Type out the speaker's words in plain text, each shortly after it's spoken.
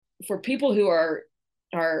for people who are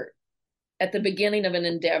at the beginning of an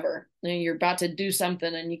endeavor, and you're about to do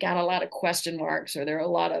something and you got a lot of question marks, or there are a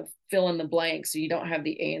lot of fill in the blanks, so you don't have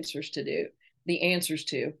the answers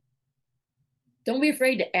to. Don't be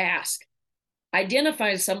afraid to ask.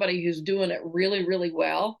 Identify somebody who's doing it really, really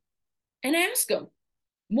well and ask them.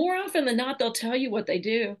 More often than not, they'll tell you what they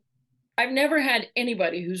do. I've never had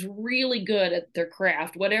anybody who's really good at their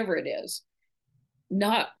craft, whatever it is,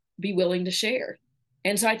 not be willing to share.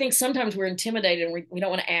 And so I think sometimes we're intimidated and we don't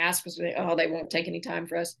want to ask because oh, they won't take any time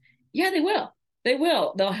for us. Yeah, they will. They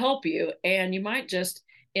will. They'll help you. And you might just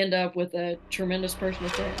end up with a tremendous person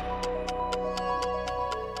at the end.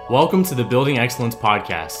 Welcome to the Building Excellence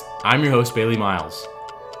Podcast. I'm your host, Bailey Miles.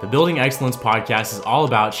 The Building Excellence Podcast is all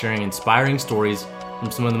about sharing inspiring stories from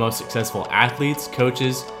some of the most successful athletes,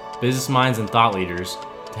 coaches, business minds, and thought leaders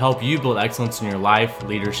to help you build excellence in your life,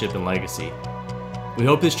 leadership, and legacy. We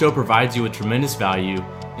hope this show provides you with tremendous value,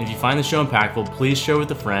 and if you find the show impactful, please share with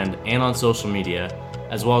a friend and on social media,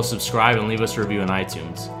 as well as subscribe and leave us a review on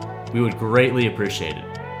iTunes. We would greatly appreciate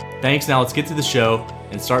it. Thanks. Now let's get to the show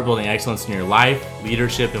and start building excellence in your life,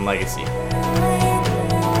 leadership, and legacy.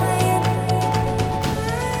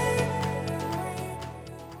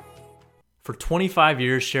 For 25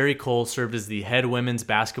 years, Sherry Cole served as the head women's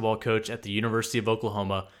basketball coach at the University of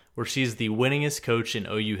Oklahoma, where she is the winningest coach in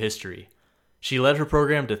OU history. She led her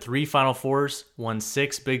program to 3 Final Fours, won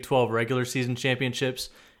 6 Big 12 regular season championships,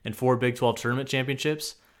 and 4 Big 12 tournament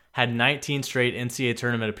championships, had 19 straight NCAA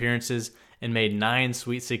tournament appearances, and made 9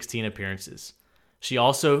 Sweet 16 appearances. She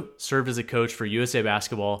also served as a coach for USA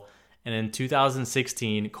Basketball, and in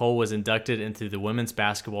 2016, Cole was inducted into the Women's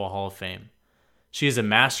Basketball Hall of Fame. She is a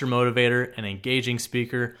master motivator, an engaging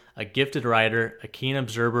speaker, a gifted writer, a keen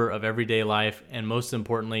observer of everyday life, and most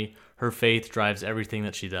importantly, her faith drives everything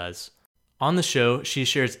that she does. On the show, she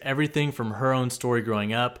shares everything from her own story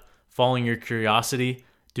growing up, following your curiosity,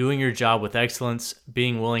 doing your job with excellence,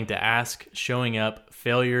 being willing to ask, showing up,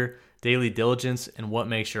 failure, daily diligence, and what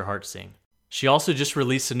makes your heart sing. She also just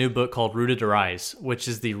released a new book called Rooted to Rise, which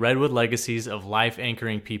is the Redwood Legacies of Life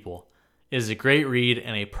Anchoring People. It is a great read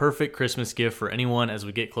and a perfect Christmas gift for anyone as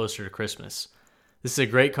we get closer to Christmas. This is a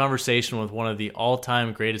great conversation with one of the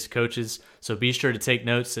all-time greatest coaches, so be sure to take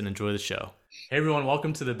notes and enjoy the show. Hey everyone,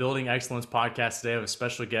 welcome to the Building Excellence Podcast. Today I have a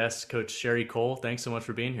special guest, Coach Sherry Cole. Thanks so much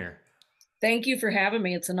for being here. Thank you for having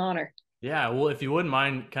me. It's an honor. Yeah, well, if you wouldn't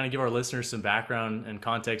mind, kind of give our listeners some background and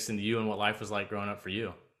context into you and what life was like growing up for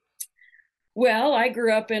you. Well, I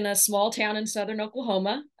grew up in a small town in southern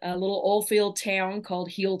Oklahoma, a little oil field town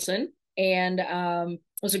called Healton, and it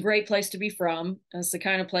was a great place to be from. It's the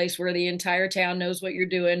kind of place where the entire town knows what you're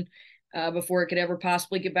doing before it could ever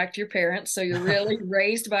possibly get back to your parents. So you're really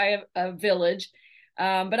raised by a village.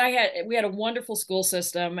 But we had a wonderful school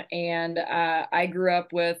system, and I grew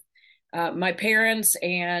up with my parents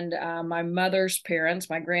and my mother's parents,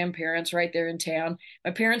 my grandparents, right there in town.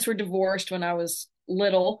 My parents were divorced when I was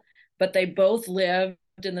little, but they both lived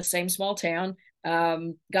in the same small town.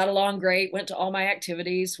 Got along great, went to all my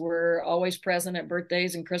activities, were always present at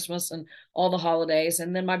birthdays and Christmas and all the holidays.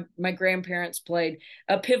 And then my grandparents played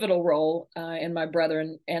a pivotal role in my brother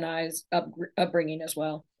and I's upbringing as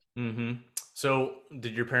well. Mm-hmm. So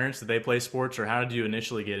did your parents, did they play sports, or how did you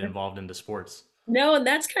initially get involved into sports? No, and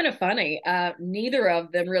that's kind of funny. Neither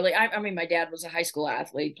of them really. I mean, my dad was a high school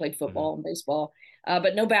athlete, played Mm-hmm. football and baseball,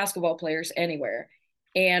 but no basketball players anywhere.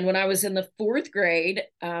 And when I was in the fourth grade,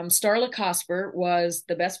 Starla Cosper was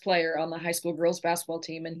the best player on the high school girls basketball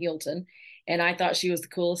team in Healton. And I thought she was the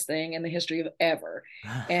coolest thing in the history of ever.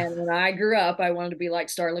 And when I grew up, I wanted to be like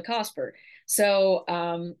Starla Cosper. So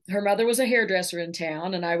her mother was a hairdresser in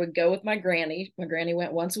town, and I would go with my granny. My granny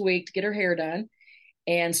went once a week to get her hair done.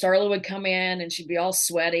 And Starla would come in and she'd be all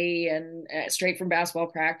sweaty and straight from basketball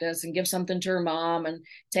practice and give something to her mom and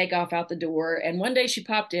take off out the door. And one day she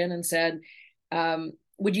popped in and said,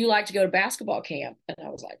 would you like to go to basketball camp? And I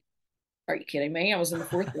was like, are you kidding me? I was in the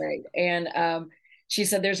fourth grade. And she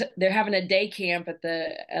said, they're having a day camp at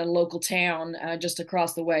a local town just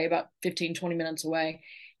across the way, about 15, 20 minutes away.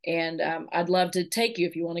 And I'd love to take you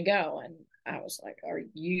if you want to go. And I was like, are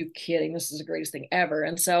you kidding? This is the greatest thing ever.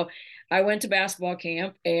 And so I went to basketball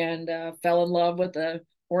camp and fell in love with the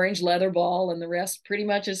orange leather ball, and the rest pretty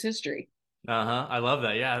much is history. Uh-huh. I love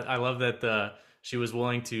that. Yeah, I love that she was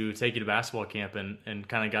willing to take you to basketball camp and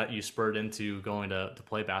kind of got you spurred into going to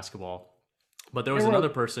play basketball. But there was There were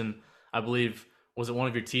another person, I believe, was it one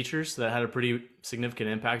of your teachers that had a pretty significant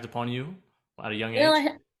impact upon you at a young Well,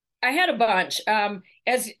 age? I had a bunch.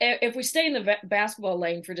 As if we stay in the basketball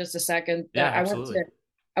lane for just a second, Yeah, absolutely.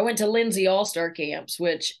 I went to Lindsay All Star camps.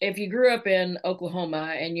 Which, if you grew up in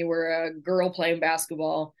Oklahoma and you were a girl playing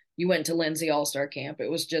basketball, you went to Lindsay All-Star Camp.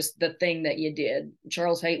 It was just the thing that you did.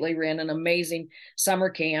 Charles Haitley ran an amazing summer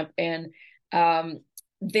camp. And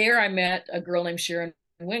there I met a girl named Sharon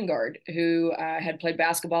Wingard, who had played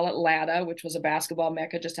basketball at Latta, which was a basketball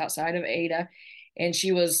mecca just outside of Ada. And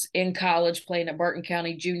she was in college playing at Barton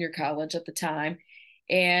County Junior College at the time.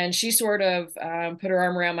 And she sort of put her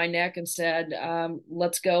arm around my neck and said,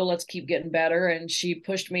 let's go, let's keep getting better. And she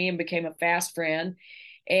pushed me and became a fast friend.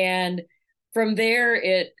 And from there,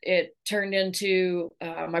 it turned into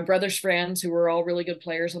my brother's friends, who were all really good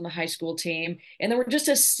players on the high school team. And there were just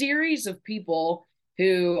a series of people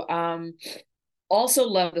who also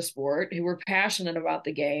loved the sport, who were passionate about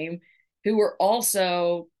the game, who were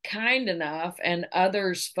also kind enough and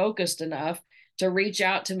others focused enough to reach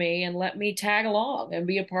out to me and let me tag along and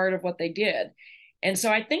be a part of what they did. And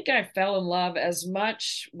so I think I fell in love as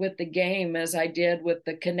much with the game as I did with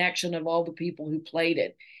the connection of all the people who played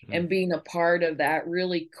it, and being a part of that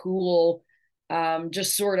really cool,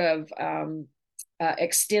 just sort of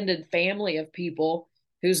extended family of people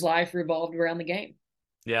whose life revolved around the game.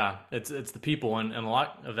 Yeah, it's the people, and a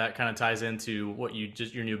lot of that kind of ties into what you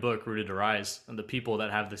just your new book, Rooted to Rise, and the people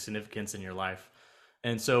that have the significance in your life.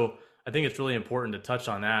 And so I think it's really important to touch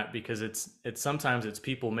on that, because it's sometimes it's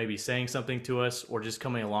people maybe saying something to us or just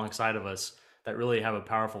coming alongside of us that really have a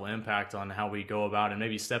powerful impact on how we go about and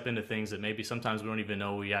maybe step into things that maybe sometimes we don't even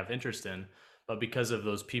know we have interest in. But because of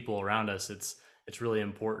those people around us, it's really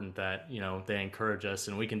important that, you know, they encourage us,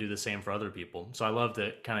 and we can do the same for other people. So I love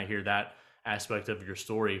to kind of hear that aspect of your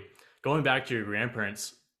story. Going back to your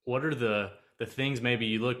grandparents, what are the things maybe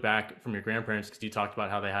you look back from your grandparents, because you talked about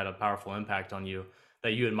how they had a powerful impact on you,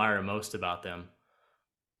 that you admire most about them?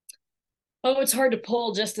 Oh, it's hard to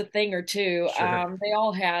pull just a thing or two. Sure. They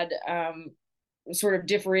all had sort of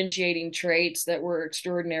differentiating traits that were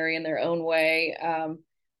extraordinary in their own way.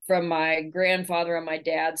 From my grandfather on my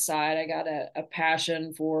dad's side, I got a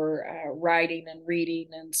passion for writing and reading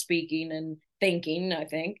and speaking and thinking, I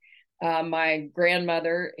think. My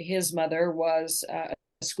grandmother, his mother, was a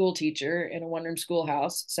school teacher in a one-room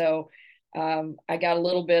schoolhouse. So I got a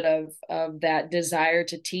little bit of that desire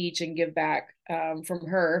to teach and give back from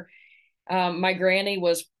her. My granny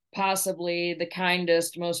was possibly the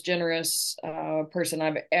kindest, most generous person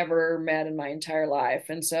I've ever met in my entire life.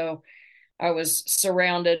 And so I was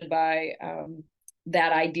surrounded by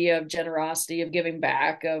that idea of generosity, of giving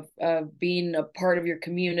back, of being a part of your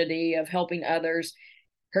community, of helping others.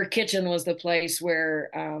 Her kitchen was the place where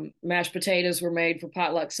mashed potatoes were made for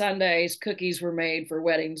potluck Sundays, cookies were made for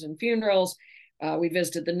weddings and funerals. We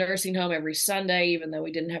visited the nursing home every Sunday, even though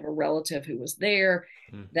we didn't have a relative who was there.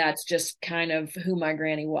 Mm. That's just kind of who my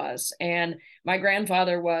granny was. And my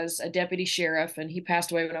grandfather was a deputy sheriff, and he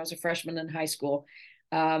passed away when I was a freshman in high school.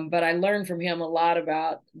 But I learned from him a lot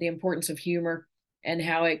about the importance of humor and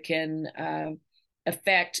how it can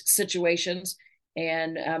affect situations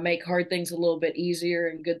and make hard things a little bit easier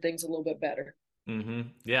and good things a little bit better.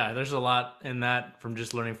 Yeah, there's a lot in that from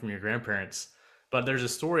just learning from your grandparents. But there's a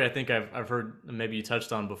story I think I've heard, maybe you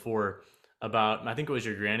touched on before, about, I think it was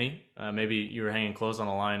your granny. Maybe you were hanging clothes on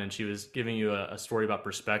a line and she was giving you a story about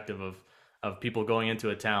perspective of people going into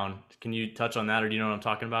a town. Can you touch on that, or do you know what I'm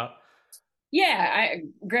talking about? Yeah,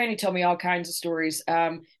 Granny told me all kinds of stories,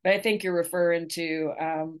 but I think you're referring to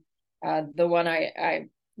the one I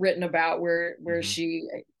written about where Hmm. she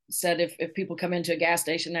said if people come into a gas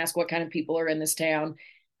station and ask what kind of people are in this town,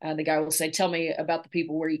 the guy will say, "Tell me about the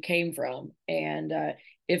people where you came from," and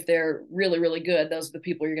if they're really really good, those are the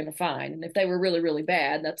people you're going to find, and if they were really really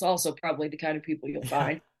bad, that's also probably the kind of people you'll Yeah.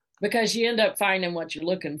 find, because you end up finding what you're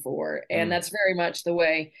looking for, and Mm. that's very much the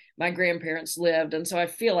way my grandparents lived, and so I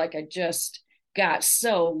feel like I just got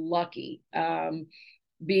so lucky,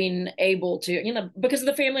 being able to, because of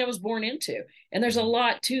the family I was born into. And there's a Mhm.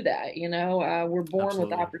 lot to that, we're born with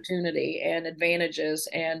Absolutely. opportunity and advantages.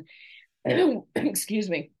 And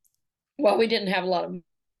excuse me, while we didn't have a lot of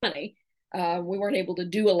money, we weren't able to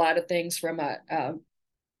do a lot of things from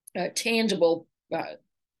a tangible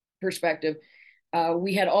perspective.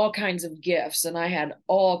 We had all kinds of gifts, and I had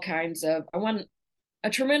all kinds of, I won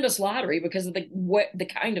a tremendous lottery because of the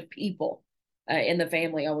kind of people in the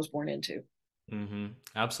family I was born into.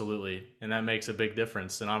 Absolutely, and that makes a big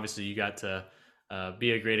difference. And obviously, you got to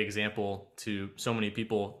be a great example to so many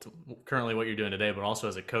people. Currently, what you're doing today, but also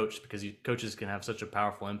as a coach, because coaches can have such a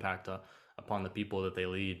powerful impact upon the people that they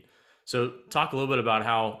lead. So, talk a little bit about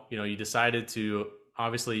how you decided to.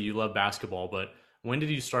 Obviously, you love basketball, but when did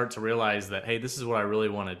you start to realize that, hey, this is what I really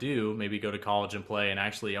want to do? Maybe go to college and play, and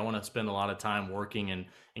actually, I want to spend a lot of time working and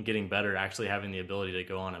getting better, actually having the ability to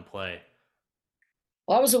go on and play.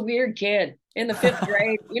 Well, I was a weird kid in the fifth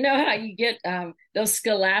grade. You know how you get those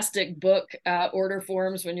Scholastic book order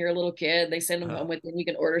forms when you're a little kid? They send them Uh, home with you. You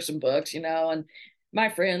can order some books, and my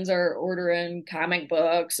friends are ordering comic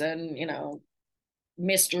books and,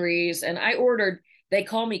 mysteries. And I ordered They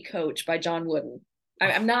Call Me Coach by John Wooden.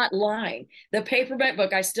 I'm not lying. The paperback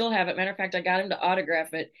book, I still have it. Matter of fact, I got him to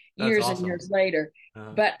autograph it that's years and awesome. years later.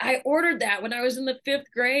 Uh, But I ordered that when I was in the fifth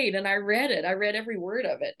grade and I read it. I read every word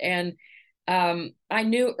of it. And I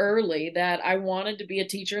knew early that I wanted to be a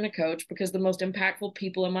teacher and a coach because the most impactful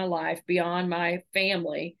people in my life beyond my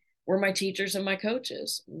family were my teachers and my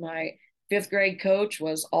coaches. My fifth grade coach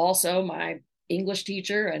was also my English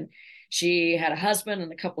teacher, and she had a husband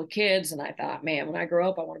and a couple of kids. And I thought, man, when I grow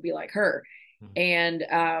up, I want to be like her. And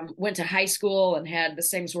went to high school and had the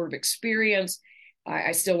same sort of experience.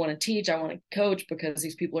 I still want to teach. I want to coach because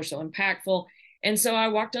these people are so impactful. And so I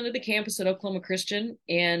walked onto the campus at Oklahoma Christian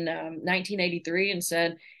in 1983 and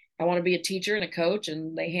said, I want to be a teacher and a coach.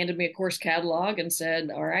 And they handed me a course catalog and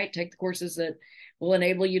said, all right, take the courses that will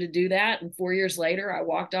enable you to do that. And 4 years later, I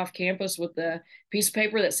walked off campus with a piece of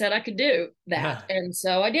paper that said I could do that. And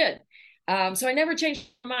so I did. So I never changed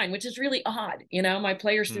my mind, which is really odd. My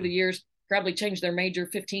players through the hmm. years probably changed their major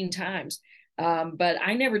 15 times. But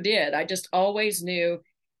I never did. I just always knew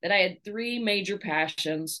that I had three major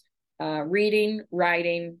passions: reading,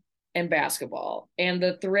 writing, and basketball. And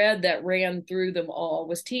the thread that ran through them all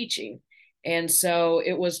was teaching. And so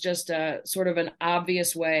it was just a sort of an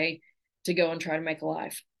obvious way to go and try to make a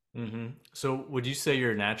life. Hmm. So would you say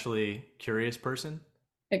you're a naturally curious person?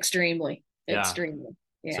 Extremely, Yeah. extremely.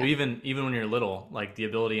 So Yeah. even when you're little, like the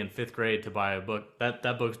ability in fifth grade to buy a book, that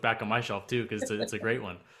book's back on my shelf too because it's a great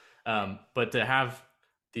one. But to have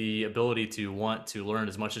the ability to want to learn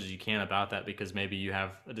as much as you can about that because maybe you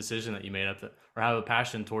have a decision that you made up that, or have a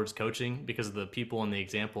passion towards coaching because of the people and the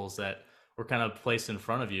examples that were kind of placed in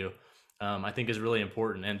front of you, I think is really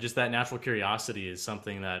important. And just that natural curiosity is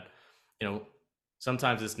something that, you know,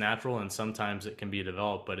 sometimes it's natural and sometimes it can be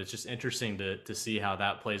developed, but it's just interesting to see how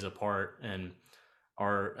that plays a part in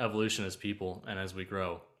our evolution as people and as we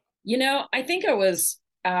grow. I think I was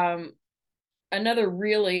another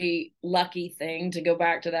really lucky thing, to go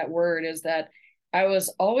back to that word, is that I was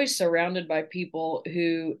always surrounded by people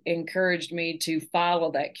who encouraged me to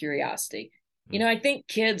follow that curiosity. Mm. I think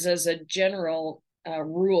kids, as a general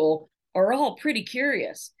rule, are all pretty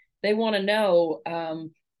curious. They want to know,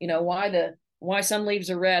 why some leaves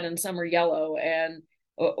are red and some are yellow, and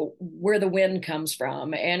where the wind comes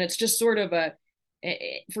from. And it's just sort of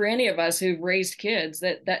for any of us who've raised kids,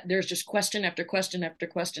 that there's just question after question after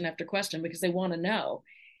question after question because they want to know.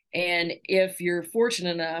 And if you're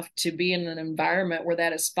fortunate enough to be in an environment where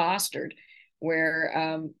that is fostered,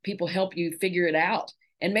 where people help you figure it out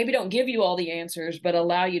and maybe don't give you all the answers but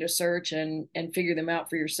allow you to search and figure them out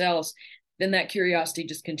for yourselves, then that curiosity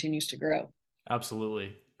just continues to grow.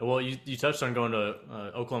 Absolutely. Well, you touched on going to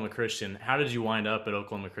Oklahoma Christian. How did you wind up at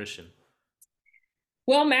Oklahoma Christian?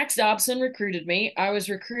 Well, Max Dobson recruited me. I was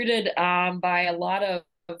recruited by a lot of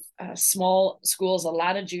small schools, a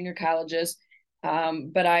lot of junior colleges.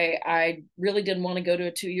 But I really didn't want to go to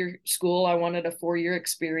a 2-year school. I wanted a 4-year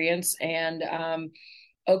experience. And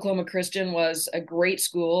Oklahoma Christian was a great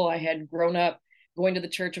school. I had grown up going to the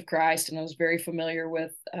Church of Christ, and I was very familiar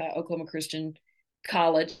with Oklahoma Christian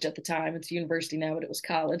College at the time. It's university now, but it was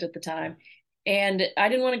college at the time. And I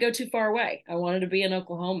didn't want to go too far away. I wanted to be in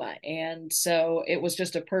Oklahoma. And so it was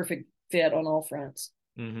just a perfect fit on all fronts.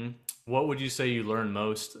 Hmm. What would you say you learned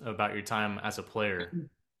most about your time as a player?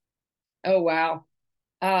 Oh, wow.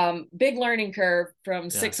 Big learning curve from Yeah.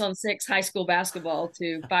 6-on-6 high school basketball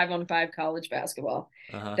to 5-on-5 college basketball.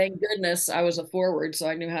 Uh huh. Thank goodness I was a forward, so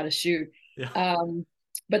I knew how to shoot. Yeah. Um,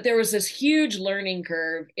 but there was this huge learning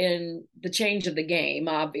curve in the change of the game,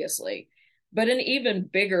 obviously. But an even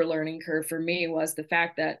bigger learning curve for me was the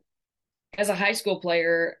fact that as a high school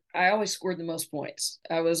player, I always scored the most points.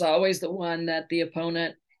 I was always the one that the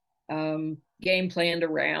opponent game planned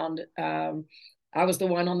around. I was the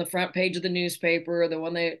one on the front page of the newspaper, the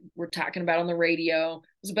one they were talking about on the radio. I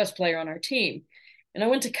was the best player on our team. And I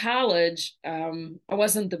went to college. I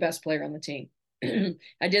wasn't the best player on the team.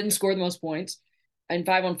 I didn't score the most points. In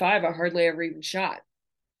 5-on-5, I hardly ever even shot.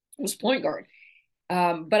 I was point guard.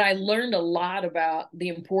 But I learned a lot about the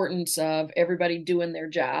importance of everybody doing their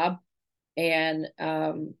job and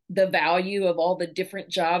the value of all the different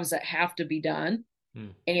jobs that have to be done.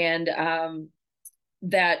 Mm. And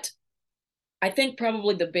that I think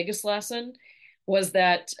probably the biggest lesson was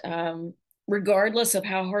that regardless of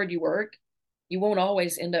how hard you work, you won't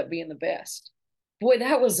always end up being the best. Boy,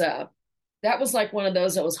 that was a that was like one of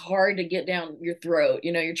those that was hard to get down your throat.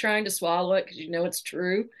 You know, you're trying to swallow it because you know it's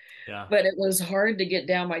true, Yeah. but it was hard to get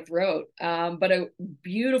down my throat. But a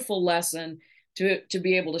beautiful lesson to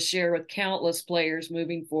be able to share with countless players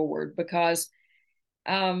moving forward, because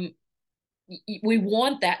um, we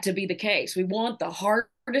want that to be the case. We want the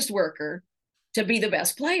hardest worker to be the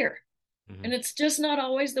best player. Hmm. And it's just not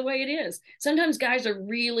always the way it is. Sometimes guys are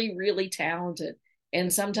really, really talented.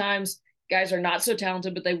 And sometimes guys are not so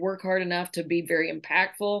talented, but they work hard enough to be very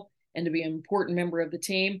impactful and to be an important member of the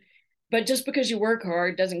team. But just because you work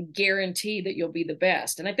hard doesn't guarantee that you'll be the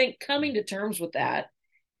best. And I think coming to terms with that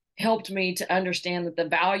helped me to understand that the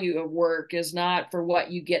value of work is not for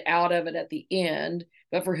what you get out of it at the end,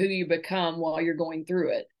 but for who you become while you're going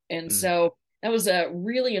through it. And Mm. so that was a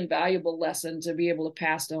really invaluable lesson to be able to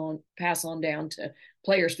pass on down to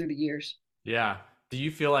players through the years. Yeah. Do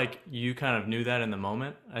you feel like you kind of knew that in the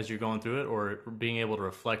moment as you're going through it, or being able to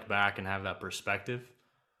reflect back and have that perspective?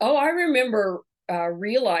 Oh, I remember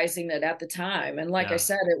realizing that at the time. And like I Yeah.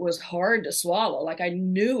 said, it was hard to swallow. Like I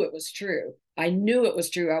knew it was true. I knew it was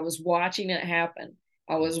true. I was watching it happen.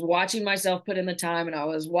 I Mm. was watching myself put in the time, and I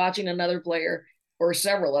was watching another player or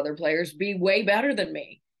several other players be way better than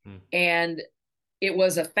me. Mm. And it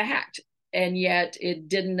was a fact. And yet it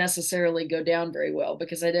didn't necessarily go down very well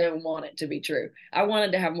because I didn't want it to be true. I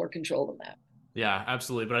wanted to have more control than that. Yeah,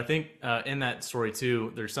 absolutely. But I think in that story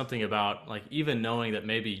too, there's something about like even knowing that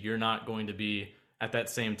maybe you're not going to be at that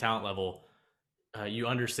same talent level. You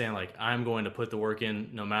understand like I'm going to put the work in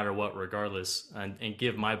no matter what, regardless, and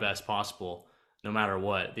give my best possible no matter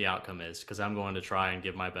what the outcome is, because I'm going to try and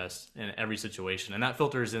give my best in every situation, and that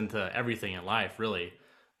filters into everything in life, really.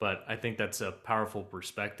 But I think that's a powerful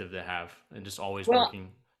perspective to have, and just always Well, working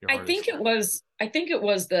your hardest. I think it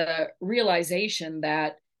was the realization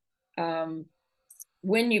that um,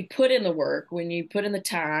 when you put in the work, when you put in the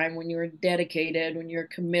time, when you're dedicated, when you're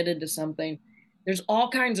committed to something, there's all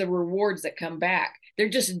kinds of rewards that come back. They're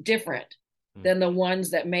just different Mm. than the ones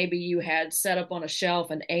that maybe you had set up on a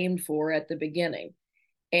shelf and aimed for at the beginning.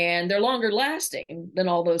 And they're longer lasting than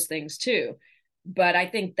all those things too. But I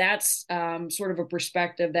think that's sort of a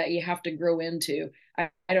perspective that you have to grow into.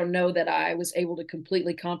 I don't know that I was able to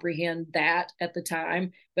completely comprehend that at the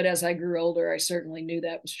time, but as I grew older, I certainly knew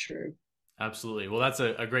that was true. Absolutely. Well, that's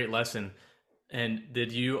a great lesson. And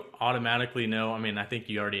did you automatically know? I mean, I think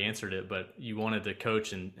you already answered it, but you wanted to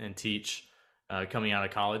coach and teach coming out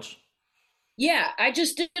of college? Yeah, I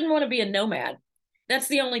just didn't want to be a nomad. That's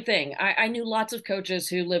the only thing. I knew lots of coaches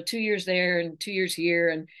who lived 2 years there and 2 years here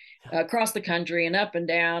and across the country and up and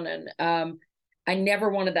down. And I never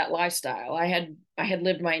wanted that lifestyle. I had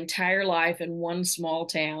lived my entire life in one small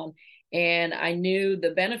town, and I knew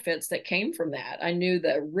the benefits that came from that. I knew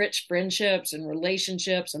the rich friendships and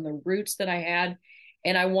relationships and the roots that I had,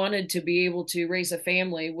 and I wanted to be able to raise a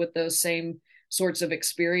family with those same sorts of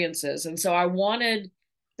experiences. And so I wanted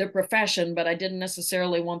the profession, but I didn't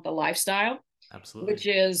necessarily want the lifestyle, Absolutely. which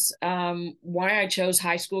is why I chose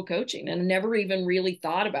high school coaching and never even really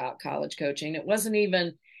thought about college coaching. It wasn't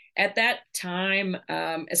even at that time,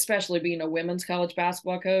 especially being a women's college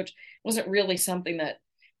basketball coach, wasn't really something that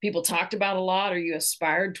people talked about a lot or you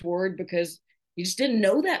aspired toward because you just didn't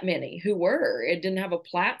know that many who were. It didn't have a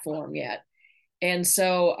platform yet. And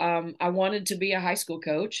so I wanted to be a high school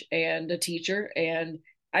coach and a teacher. And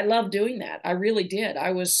I loved doing that. I really did.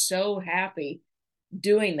 I was so happy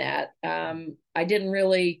doing that. I didn't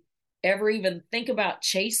really ever even think about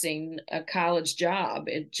chasing a college job.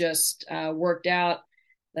 It just worked out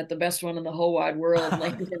that the best one in the whole wide world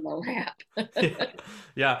landed in my lap. Yeah,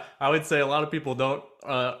 yeah. I would say a lot of people don't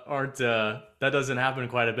aren't that doesn't happen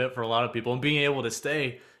quite a bit for a lot of people, and being able to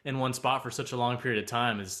stay in one spot for such a long period of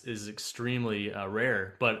time is extremely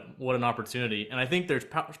rare. But what an opportunity! And I think there's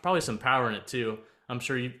probably some power in it too. I'm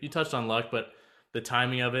sure you touched on luck, but the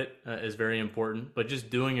timing of it is very important. But just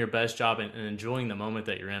doing your best job and enjoying the moment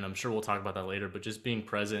that you're in. I'm sure we'll talk about that later. But just being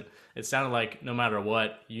present. It sounded like no matter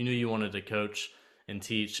what, you knew you wanted to coach and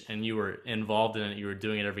teach, and you were involved in it. You were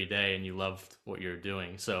doing it every day, and you loved what you were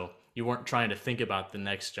doing. So you weren't trying to think about the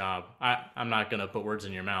next job. I'm not going to put words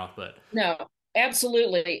in your mouth, but No,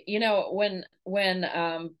 absolutely. You know, when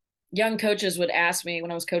young coaches would ask me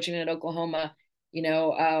when I was coaching at Oklahoma,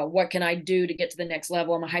 what can I do to get to the next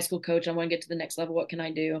level? I'm a high school coach. I want to get to the next level. What can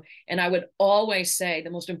I do? And I would always say the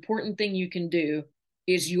most important thing you can do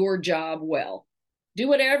is your job well. Do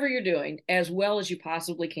whatever you're doing as well as you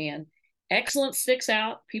possibly can. Excellence sticks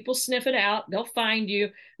out. People sniff it out. They'll find you.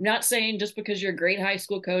 I'm not saying just because you're a great high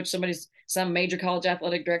school coach, some major college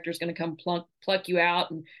athletic director is going to come pluck you out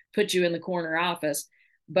and put you in the corner office.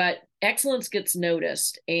 But excellence gets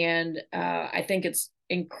noticed, and I think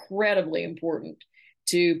incredibly important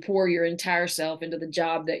to pour your entire self into the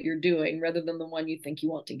job that you're doing rather than the one you think you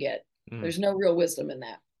want to get. Mm. There's no real wisdom in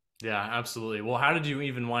that. Yeah, absolutely. Well, how did you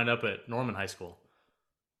even wind up at Norman High School?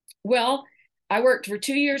 Well, I worked for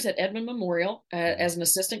 2 years at Edmond Memorial Mhm. as an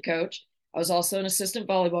assistant coach. I was also an assistant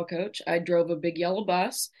volleyball coach. I drove a big yellow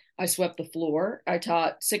bus. I swept the floor. I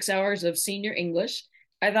taught 6 hours of senior English.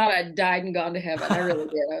 I thought I'd died and gone to heaven. I really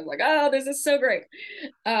did. I was like, oh, this is so great.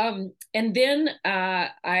 And then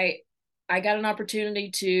I got an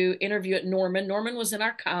opportunity to interview at Norman. Norman was in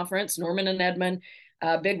our conference. Norman and Edmond,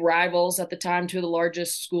 big rivals at the time, two of the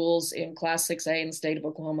largest schools in Class 6A in the state of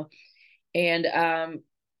Oklahoma. And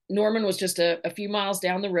Norman was just a few miles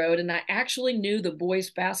down the road. And I actually knew the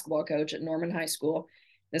boys basketball coach at Norman High School.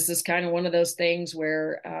 This is kind of one of those things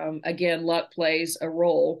where, again, luck plays a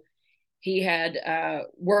role. He had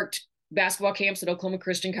worked basketball camps at Oklahoma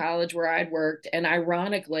Christian College where I'd worked. And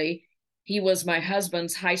ironically, he was my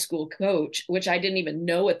husband's high school coach, which I didn't even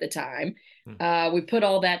know at the time. Mm. We put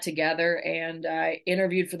all that together and I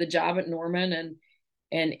interviewed for the job at Norman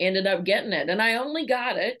and ended up getting it. And I only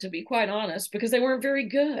got it, to be quite honest, because they weren't very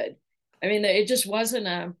good. I mean, it just wasn't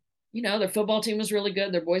a, their football team was really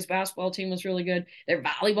good. Their boys basketball team was really good. Their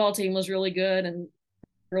volleyball team was really good. And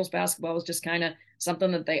girls basketball was just kind of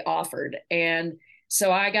something that they offered. And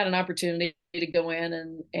so I got an opportunity to go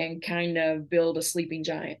in and kind of build a sleeping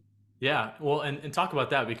giant. Yeah, well, and talk about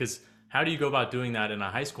that because how do you go about doing that in a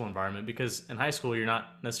high school environment? Because in high school, you're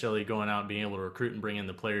not necessarily going out and being able to recruit and bring in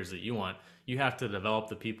the players that you want. You have to develop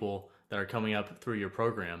the people that are coming up through your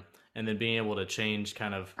program, and then being able to change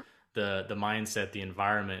kind of the mindset, the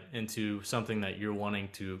environment into something that you're wanting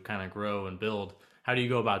to kind of grow and build. How do you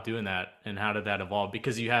go about doing that, and how did that evolve?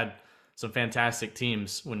 Because you had some fantastic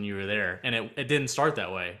teams when you were there, and it didn't start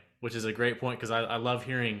that way, which is a great point because I love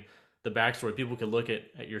hearing the backstory. People could look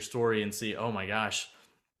at your story and see, oh my gosh,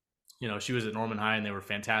 she was at Norman High and they were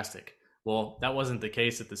fantastic. Well, that wasn't the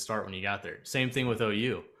case at the start when you got there. Same thing with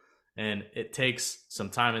OU. And it takes some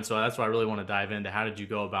time. And so that's why I really want to dive into how did you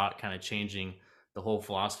go about kind of changing the whole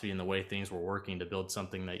philosophy and the way things were working to build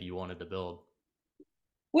something that you wanted to build?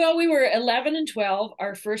 Well, we were 11 and 12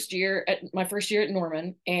 our first year at my first year at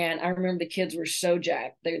Norman. And I remember the kids were so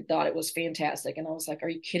jacked. They thought it was fantastic. And I was like, are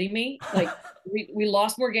you kidding me? Like, we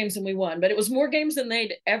lost more games than we won, but it was more games than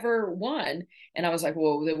they'd ever won. And I was like,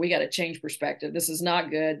 whoa, we got to change perspective. This is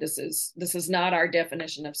not good. This is not our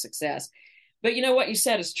definition of success. But you know what you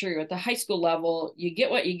said is true. At the high school level, you get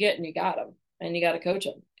what you get and you got them and you got to coach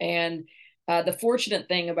them. And the fortunate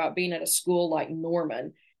thing about being at a school like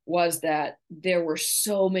Norman was that there were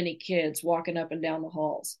so many kids walking up and down the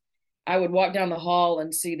halls. I would walk down the hall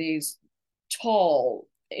and see these tall,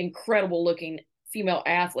 incredible looking female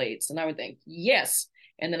athletes, and I would think, yes.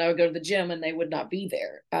 And then I would go to the gym and they would not be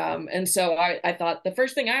there. And so I thought the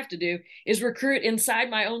first thing I have to do is recruit inside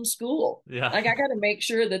my own school. Yeah. Like I got to make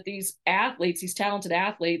sure that these athletes, these talented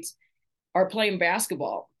athletes, are playing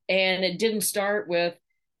basketball. And it didn't start with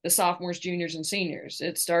the sophomores, juniors, and seniors.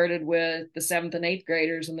 It started with the seventh and eighth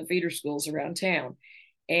graders in the feeder schools around town.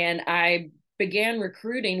 And I began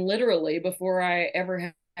recruiting literally before I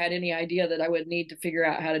ever had any idea that I would need to figure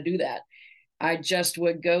out how to do that. I just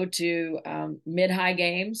would go to mid-high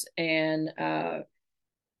games and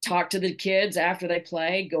talk to the kids after they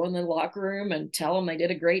played, go in the locker room and tell them they did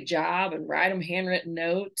a great job and write them handwritten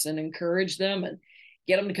notes and encourage them and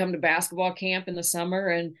get them to come to basketball camp in the summer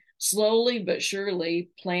and slowly but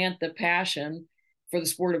surely plant the passion for the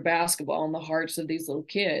sport of basketball in the hearts of these little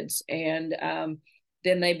kids. And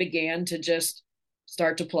then they began to just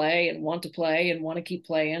start to play and want to keep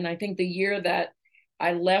playing. I think the year that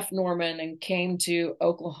I left Norman and came to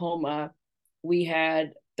Oklahoma, we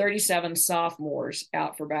had 37 sophomores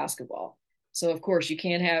out for basketball. So, of course, you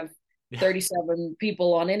can't have 37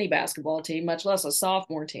 people on any basketball team, much less a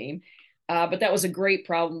sophomore team. But that was a great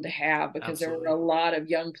problem to have because there were Absolutely. a lot of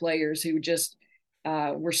young players who just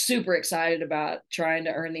were super excited about trying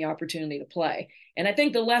to earn the opportunity to play. And I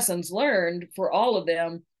think the lessons learned for all of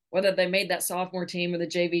them, whether they made that sophomore team or the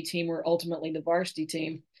JV team or ultimately the varsity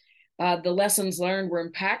team, the lessons learned were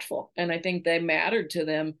impactful. And I think they mattered to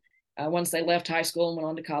them once they left high school and went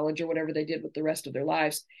on to college or whatever they did with the rest of their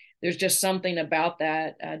lives. There's just something about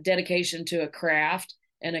that dedication to a craft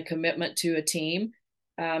and a commitment to a team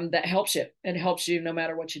that helps you. It helps you no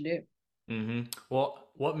matter what you do. Mm-hmm. Well,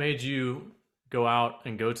 what made you go out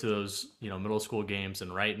and go to those, middle school games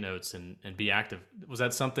and write notes and be active? Was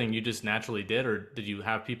that something you just naturally did, or did you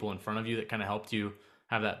have people in front of you that kind of helped you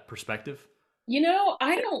have that perspective?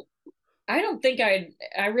 I don't. I don't think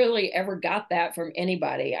I really ever got that from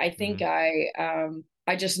anybody. I think Hmm.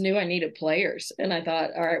 I just knew I needed players, and I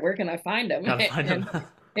thought, all right, where can I find them? Gotta find them.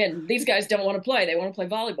 And these guys don't want to play. They want to play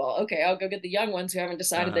volleyball. Okay, I'll go get the young ones who haven't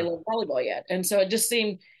decided they Uh-huh. love volleyball yet. And so it just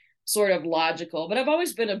seemed sort of logical. But I've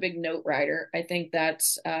always been a big note writer. I think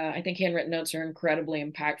handwritten notes are incredibly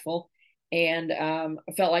impactful, and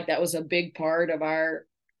I felt like that was a big part of our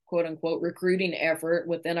quote unquote recruiting effort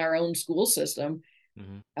within our own school system,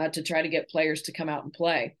 Hmm. to try to get players to come out and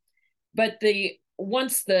play. But the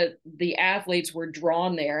once the athletes were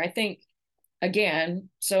drawn there, I think again,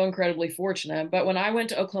 so incredibly fortunate. But when I went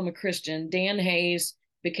to Oklahoma Christian, Dan Hayes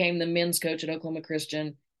became the men's coach at Oklahoma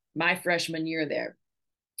Christian my freshman year there.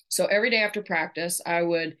 So every day after practice, I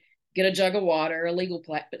would get a jug of water, a legal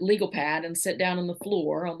pad, and sit down on the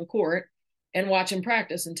floor on the court and watch him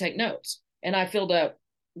practice and take notes. And I filled up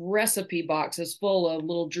recipe boxes full of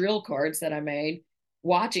little drill cards that I made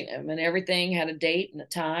watching him, and everything had a date and a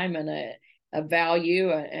time and a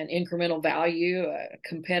value, an incremental value, a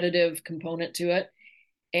competitive component to it.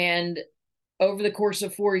 And over the course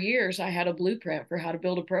of 4 years, I had a blueprint for how to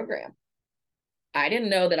build a program. I didn't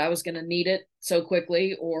know that I was going to need it so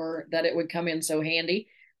quickly or that it would come in so handy.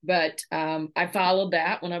 But I followed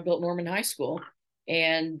that when I built Norman High School.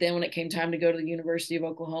 And then when it came time to go to the University of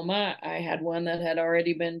Oklahoma, I had one that had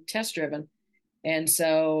already been test driven. And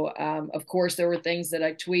so, of course, there were things that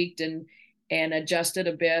I tweaked and adjusted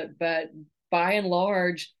a bit, but by and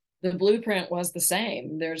large, the blueprint was the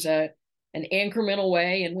same. There's a an incremental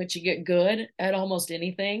way in which you get good at almost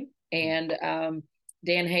anything, and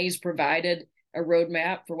Dan Hayes provided a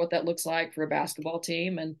roadmap for what that looks like for a basketball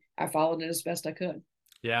team, and I followed it as best I could.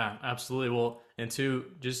 Yeah, absolutely. Well, and two,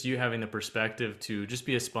 just you having the perspective to just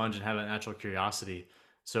be a sponge and have that natural curiosity.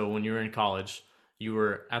 So when you were in college, you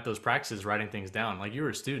were at those practices writing things down. Like you were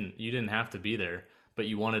a student, you didn't have to be there, but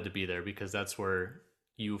you wanted to be there because that's where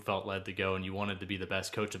you felt led to go and you wanted to be the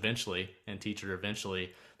best coach eventually and teacher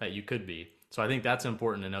eventually that you could be. So I think that's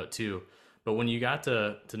important to note too. But when you got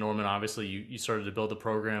to Norman, obviously you started to build the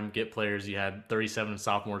program, get players. You had 37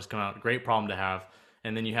 sophomores come out. Great problem to have.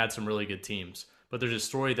 And then you had some really good teams. But there's a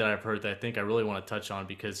story that I've heard that I think I really want to touch on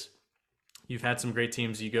because you've had some great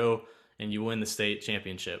teams. You go and you win the state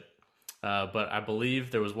championship. But I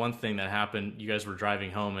believe there was one thing that happened. You guys were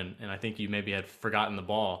driving home, and I think you maybe had forgotten the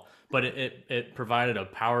ball. But it provided a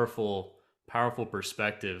powerful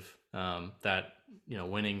perspective that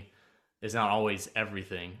winning is not always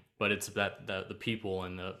everything, but it's that the people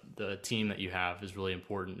and the team that you have is really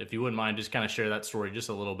important. If you wouldn't mind, just kind of share that story just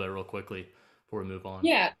a little bit real quickly before we move on.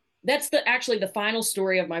 Yeah, that's the actually the final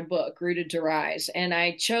story of my book, Rooted to Rise, and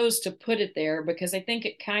I chose to put it there because I think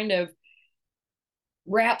it kind of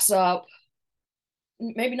wraps up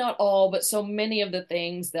maybe not all, but so many of the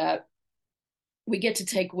things that we get to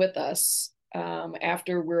take with us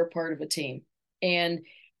after we're a part of a team. And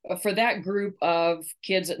for that group of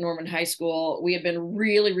kids at Norman High School, we had been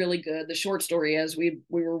really, really good. The short story is we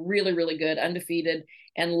were really, really good, undefeated,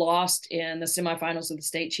 and lost in the semifinals of the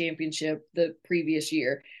state championship the previous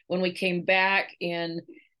year. When we came back in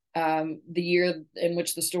the year in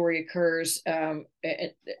which the story occurs,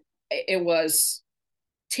 it was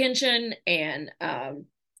tension and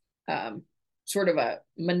um, sort of a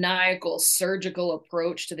maniacal, surgical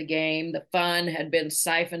approach to the game. The fun had been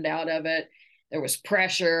siphoned out of it. There was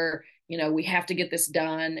pressure. We have to get this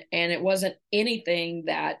done. And it wasn't anything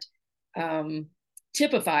that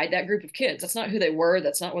typified that group of kids. That's not who they were.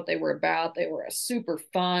 That's not what they were about. They were a super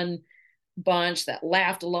fun bunch that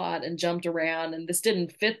laughed a lot and jumped around. And this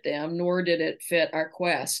didn't fit them, nor did it fit our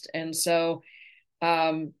quest. And so,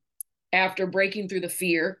 um, after breaking through the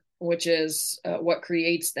fear, which is what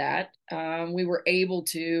creates that, we were able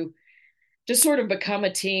to just sort of become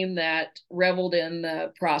a team that reveled in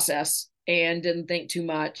the process and didn't think too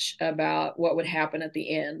much about what would happen at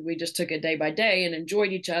the end. We just took it day by day and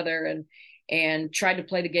enjoyed each other and tried to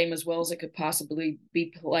play the game as well as it could possibly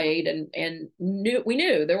be played, and we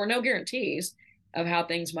knew there were no guarantees of how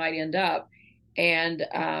things might end up. And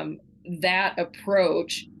that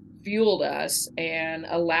approach fueled us and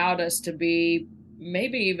allowed us to be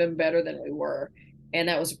maybe even better than we were. And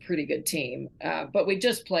that was a pretty good team. But we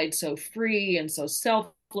just played so free and so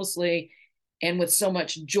selflessly and with so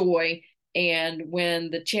much joy. And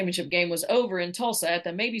when the championship game was over in Tulsa at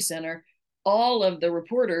the Mabee Center, all of the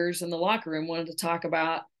reporters in the locker room wanted to talk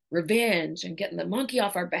about revenge and getting the monkey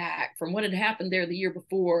off our back from what had happened there the year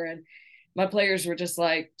before. And my players were just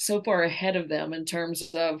like so far ahead of them in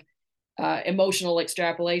terms of emotional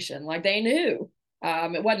extrapolation. Like they knew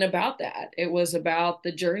it wasn't about that. It was about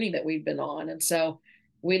the journey that we've been on. And so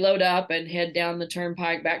we load up and head down the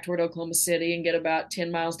turnpike back toward Oklahoma City and get about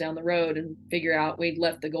 10 miles down the road and figure out we'd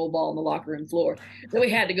left the gold ball on the locker room floor. So we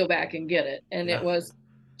had to go back and get it. And Yeah. it was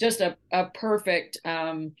just a perfect,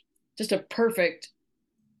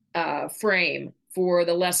 frame for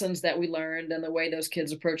the lessons that we learned and the way those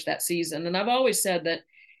kids approach that season. And I've always said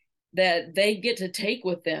that they get to take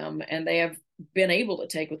with them, and they have been able to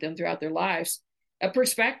take with them throughout their lives, a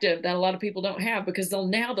perspective that a lot of people don't have, because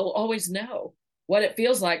they'll always know what it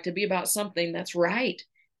feels like to be about something that's right,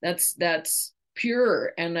 that's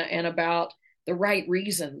pure, and about the right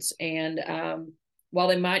reasons. And while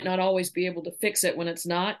they might not always be able to fix it when it's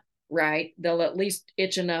not right, they'll at least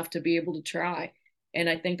itch enough to be able to try. And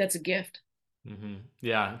I think that's a gift.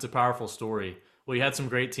 Yeah, it's a powerful story. Well, you had some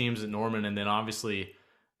great teams at Norman, and then obviously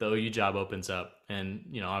the OU job opens up, and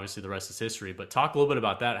obviously the rest is history. But talk a little bit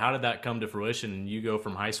about that. How did that come to fruition? And you go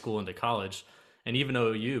from high school into college, and even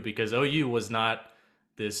OU, because OU was not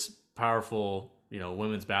this powerful,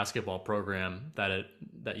 women's basketball program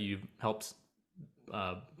that you helped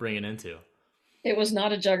bring it into. It was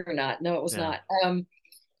not a juggernaut. No, it was Yeah. not.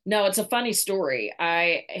 No, it's a funny story.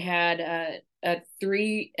 I had a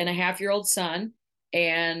 3.5-year-old son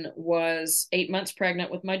and was 8 months pregnant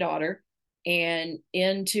with my daughter. And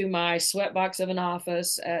into my sweatbox of an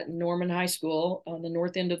office at Norman High School on the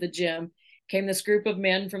north end of the gym came this group of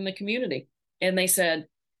men from the community. And they said,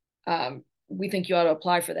 we think you ought to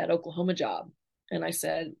apply for that Oklahoma job. And I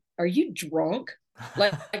said, are you drunk?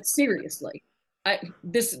 Like seriously.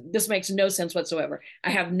 This makes no sense whatsoever. I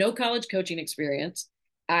have no college coaching experience.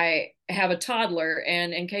 I have a toddler,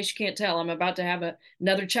 and in case you can't tell, I'm about to have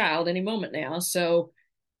another child any moment now. So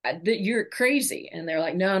you're crazy. And they're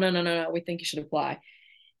like, no, no, no, no, no. We think you should apply.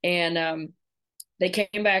 And they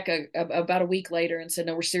came back about a week later and said,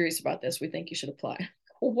 no, we're serious about this. We think you should apply.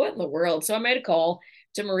 Well, what in the world? So I made a call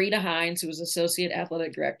to Marita Hines, who was associate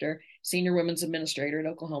athletic director, senior women's administrator at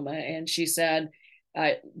Oklahoma. And she said,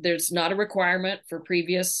 there's not a requirement for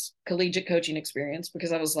previous collegiate coaching experience,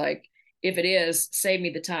 because I was like, if it is, save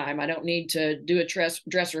me the time. I don't need to do a dress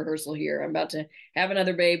rehearsal here. I'm about to have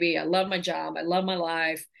another baby. I love my job. I love my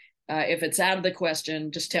life. If it's out of the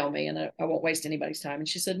question, just tell me, and I won't waste anybody's time. And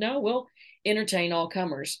she said, no, we'll entertain all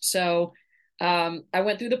comers. So I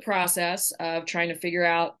went through the process of trying to figure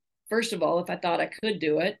out, first of all, if I thought I could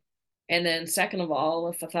do it. And then second of all,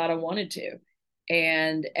 if I thought I wanted to.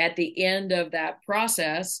 And at the end of that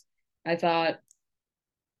process, I thought,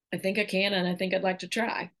 I think I can, and I think I'd like to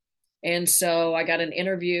try. And so I got an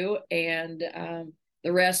interview, and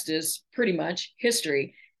the rest is pretty much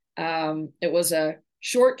history. It was a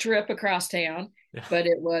short trip across town, Yeah. but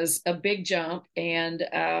it was a big jump, and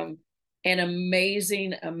an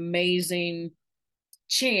amazing, amazing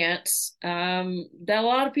chance that a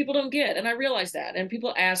lot of people don't get. And I realize that. And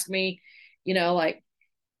people ask me, like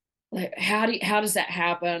how does that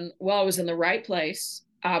happen? Well, I was in the right place,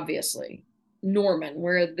 obviously. Norman,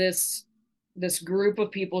 where this group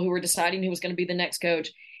of people who were deciding who was going to be the next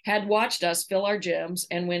coach had watched us fill our gyms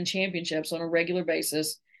and win championships on a regular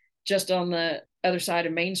basis just on the other side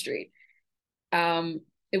of Main Street.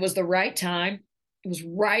 It was the right time. It was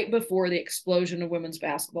right before the explosion of women's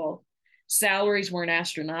basketball. Salaries weren't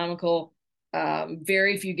astronomical.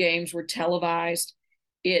 Very few games were televised.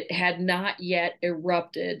 It had not yet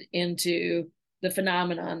erupted into the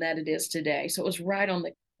phenomenon that it is today. So it was right on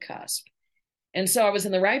the cusp. And so I was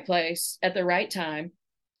in the right place at the right time,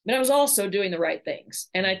 but I was also doing the right things.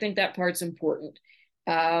 And I think that part's important.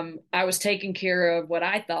 I was taking care of what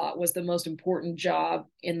I thought was the most important job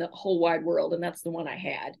in the whole wide world, and that's the one I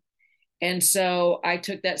had. And so I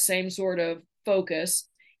took that same sort of focus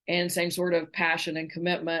and same sort of passion and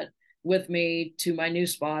commitment with me to my new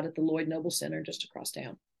spot at the Lloyd Noble Center just across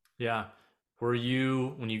town. Yeah. Were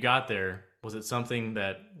you, when you got there, was it something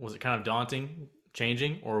that was it kind of daunting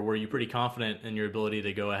changing, or were you pretty confident in your ability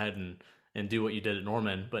to go ahead and do what you did at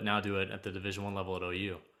Norman, but now do it at the Division I level at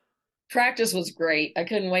OU? Practice was great. I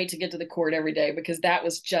couldn't wait to get to the court every day because that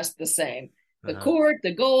was just the same. The Uh-huh. court,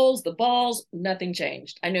 the goals, the balls, nothing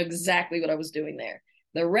changed. I knew exactly what I was doing there.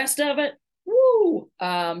 The rest of it, woo,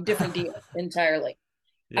 different deal entirely.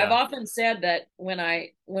 I've Yeah. often said that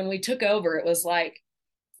when we took over, it was like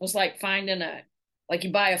finding like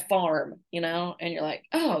you buy a farm, and you're like,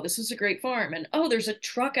 oh, this is a great farm. And oh, there's a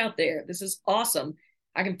truck out there. This is awesome.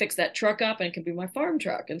 I can fix that truck up and it can be my farm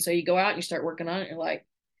truck. And so you go out and you start working on it. You're like,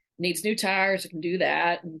 needs new tires. I can do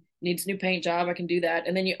that. And needs new paint job. I can do that.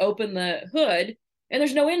 And then you open the hood and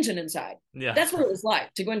there's no engine inside. Yeah. That's what it was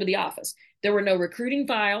like to go into the office. There were no recruiting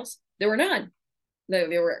files. There were none. They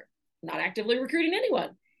were not actively recruiting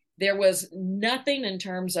anyone. There was nothing in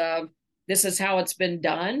terms of this is how it's been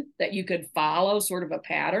done, that you could follow sort of a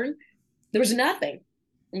pattern. There was nothing.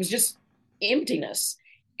 It was just emptiness.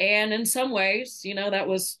 And in some ways, that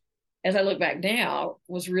was, as I look back now,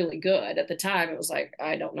 was really good. At the time, it was like,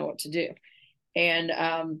 I don't know what to do. And,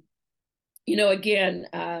 again,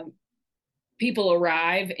 people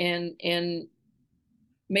arrive in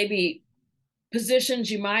maybe positions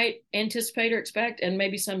you might anticipate or expect, and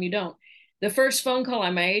maybe some you don't. The first phone call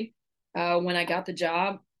I made when I got the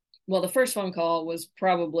job, well, the first phone call was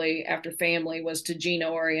probably after family, was to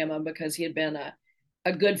Gino Auriemma, because he had been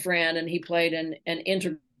a good friend, and he played an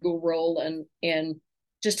integral role in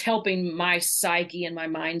just helping my psyche and my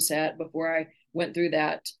mindset before I went through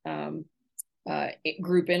that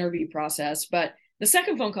group interview process. But the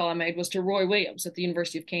second phone call I made was to Roy Williams at the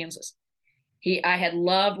University of Kansas. I had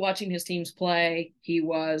loved watching his teams play. He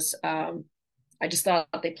was, I just thought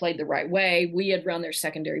they played the right way. We had run their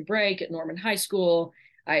secondary break at Norman High School.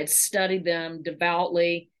 I had studied them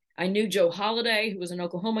devoutly. I knew Joe Holiday, who was an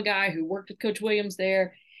Oklahoma guy who worked with Coach Williams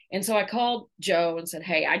there. And so I called Joe and said,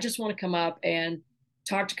 hey, I just want to come up and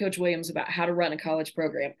talk to Coach Williams about how to run a college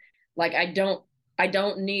program. Like, I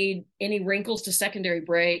don't need any wrinkles to secondary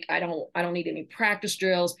break. I don't need any practice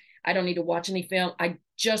drills. I don't need to watch any film. I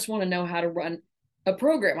just want to know how to run a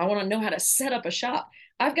program. I want to know how to set up a shop.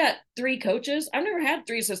 I've got 3 coaches. I've never had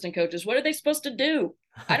 3 assistant coaches. What are they supposed to do?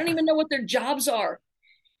 I don't even know what their jobs are.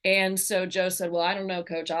 And so Joe said, well, I don't know,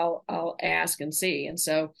 Coach. I'll ask and see. And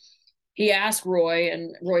so he asked Roy,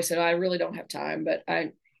 and Roy said, I really don't have time, but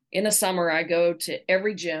in the summer, I go to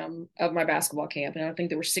every gym of my basketball camp. And I think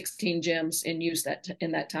there were 16 gyms in use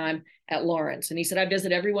in that time at Lawrence. And he said, I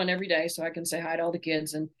visit everyone every day so I can say hi to all the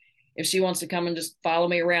kids. And if she wants to come and just follow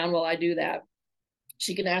me around while I do that,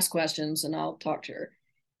 she can ask questions and I'll talk to her.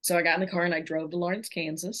 So I got in the car and I drove to Lawrence,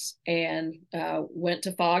 Kansas, and went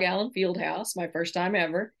to Fog Allen Fieldhouse, my first time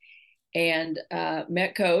ever, and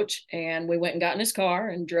met Coach. And we went and got in his car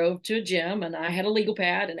and drove to a gym. And I had a legal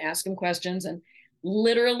pad and asked him questions. And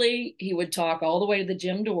literally, he would talk all the way to the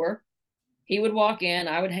gym door. He would walk in.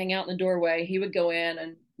 I would hang out in the doorway. He would go in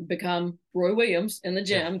and become Roy Williams in the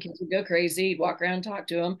gym. Kids would go crazy. He'd walk around, talk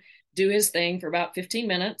to him, do his thing for about 15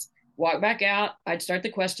 minutes, walk back out. I'd start the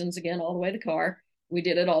questions again all the way to the car. We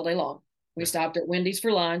did it all day long. We stopped at Wendy's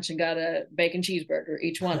for lunch and got a bacon cheeseburger,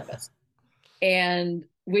 each one of us. And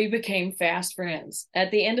we became fast friends. At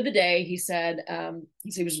the end of the day, he said,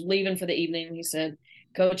 he was leaving for the evening. He said,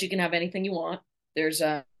 Coach, you can have anything you want. There's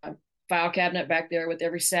a file cabinet back there with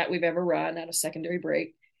every set we've ever run at a secondary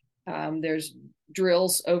break. There's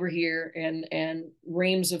drills over here and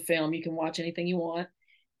reams of film. You can watch anything you want.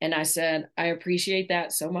 And I said, I appreciate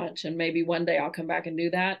that so much. And maybe one day I'll come back and do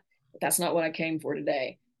that. But that's not what I came for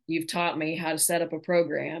today. You've taught me how to set up a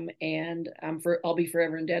program, and I'll be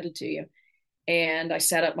forever indebted to you. And I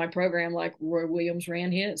set up my program like Roy Williams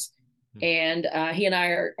ran his. And he and I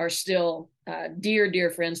are still dear, dear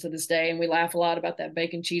friends to this day. And we laugh a lot about that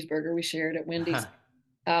bacon cheeseburger we shared at Wendy's.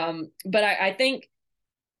 But I think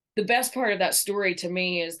the best part of that story to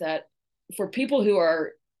me is that for people who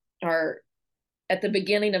are at the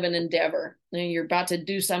beginning of an endeavor, and you're about to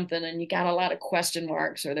do something and you got a lot of question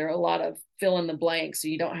marks, or there are a lot of fill in the blanks, so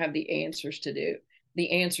you don't have the answers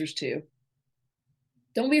to,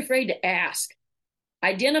 don't be afraid to ask.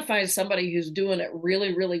 Identify somebody who's doing it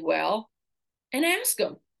really, really well and ask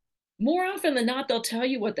them. More often than not, they'll tell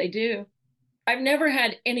you what they do. I've never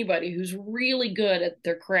had anybody who's really good at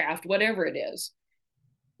their craft, whatever it is,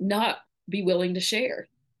 not be willing to share.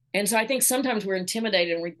 And so I think sometimes we're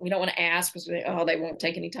intimidated and we don't want to ask because they won't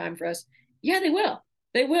take any time for us. Yeah, they will.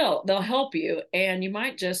 They will. They'll help you. And you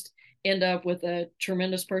might just end up with a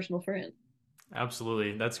tremendous personal friend.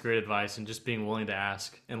 Absolutely. That's great advice. And just being willing to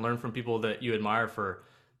ask and learn from people that you admire for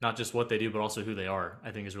not just what they do, but also who they are,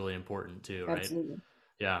 I think is really important too, right? Absolutely.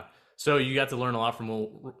 Yeah. So you got to learn a lot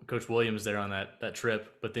from Coach Williams there on that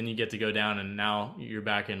trip, but then you get to go down and now you're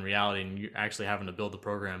back in reality and you're actually having to build the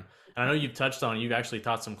program. And I know you've touched on, you've actually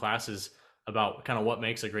taught some classes about kind of what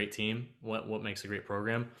makes a great team, what makes a great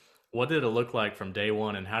program. What did it look like from day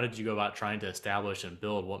one, and how did you go about trying to establish and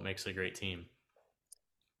build what makes a great team?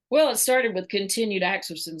 Well, it started with continued acts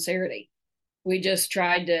of sincerity. We just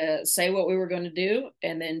tried to say what we were going to do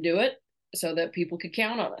and then do it so that people could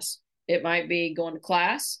count on us. It might be going to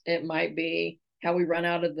class. It might be how we run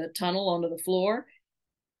out of the tunnel onto the floor.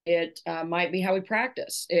 It might be how we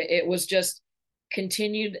practice. It was just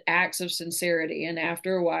continued acts of sincerity. And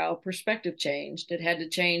after a while, perspective changed. It had to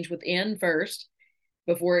change within first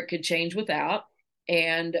before it could change without.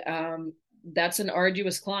 And that's an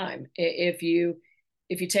arduous climb. If you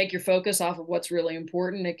take your focus off of what's really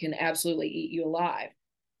important, it can absolutely eat you alive.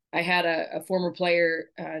 I had a former player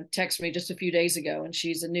text me just a few days ago, and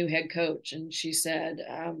she's a new head coach, and she said,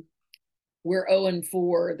 we're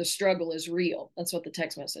 0-4. The struggle is real. That's what the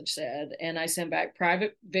text message said. And I sent back,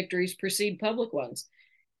 private victories precede public ones.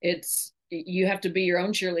 You have to be your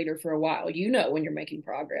own cheerleader for a while. You know when you're making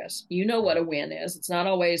progress. You know what a win is. It's not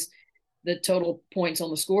always the total points on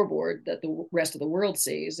the scoreboard that the rest of the world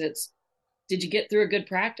sees. It's, did you get through a good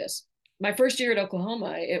practice? My first year at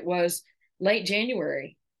Oklahoma, it was late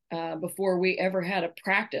January before we ever had a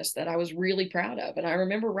practice that I was really proud of. And I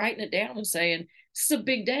remember writing it down and saying, this is a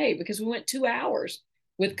big day, because we went 2 hours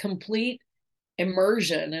with complete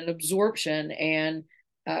immersion and absorption and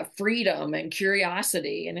freedom and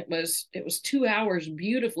curiosity. And it was 2 hours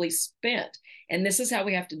beautifully spent. And this is how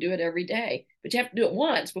we have to do it every day. But you have to do it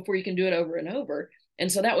once before you can do it over and over.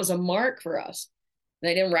 And so that was a mark for us.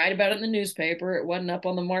 They didn't write about it in the newspaper. It wasn't up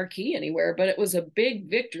on the marquee anywhere, but it was a big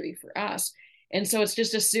victory for us. And so it's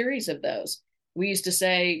just a series of those. We used to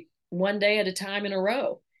say one day at a time in a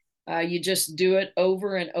row. You just do it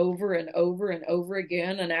over and over and over and over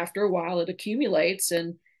again. And after a while, it accumulates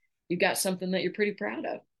and you've got something that you're pretty proud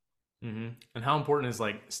of. Mm-hmm. And how important is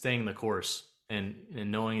like staying the course and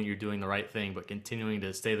knowing you're doing the right thing, but continuing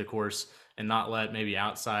to stay the course and not let maybe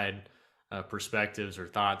outside perspectives or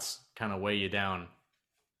thoughts kind of weigh you down.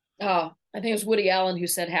 Oh, I think it was Woody Allen who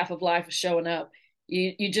said half of life is showing up.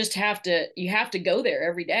 You just have to go there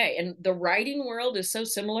every day. And the writing world is so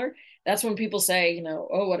similar. That's when people say,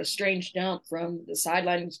 oh, what a strange jump from the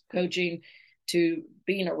sidelines coaching to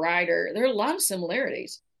being a writer. There are a lot of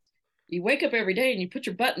similarities. You wake up every day and you put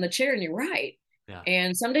your butt in the chair and you write. Yeah.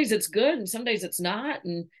 And some days it's good and some days it's not.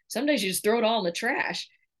 And some days you just throw it all in the trash,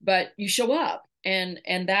 but you show up. And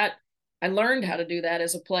that, I learned how to do that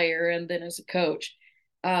as a player and then as a coach.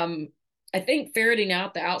 I think ferreting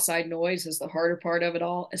out the outside noise is the harder part of it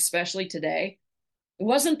all, especially today. It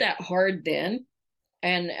wasn't that hard then.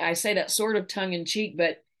 And I say that sort of tongue in cheek,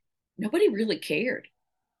 but nobody really cared.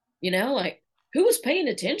 Like, who was paying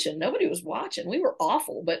attention? Nobody was watching. We were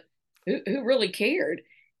awful, but who really cared?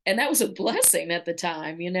 And that was a blessing at the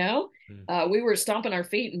time. We were stomping our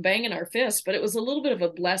feet and banging our fists, but it was a little bit of a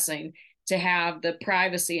blessing to have the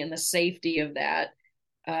privacy and the safety of that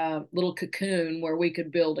little cocoon where we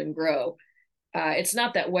could build and grow. It's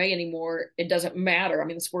not that way anymore. It doesn't matter. I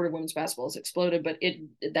mean, the sport of women's basketball has exploded, but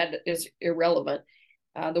that is irrelevant.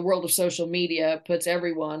 The world of social media puts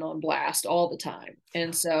everyone on blast all the time.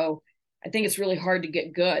 And so I think it's really hard to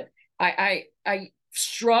get good. I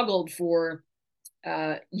struggled for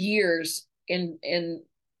years in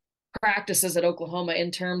practices at Oklahoma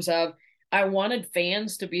in terms of, I wanted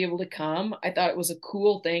fans to be able to come. I thought it was a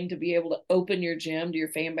cool thing to be able to open your gym to your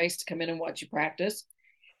fan base to come in and watch you practice.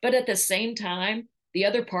 But at the same time, the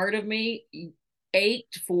other part of me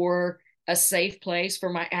ached for a safe place for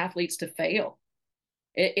my athletes to fail.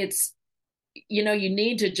 It's, you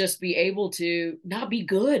need to just be able to not be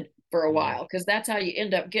good for a while, because that's how you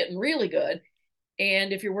end up getting really good.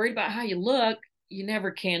 And if you're worried about how you look, you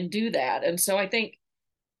never can do that. And so I think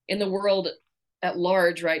in the world at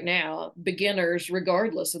large right now, beginners,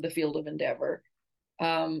 regardless of the field of endeavor,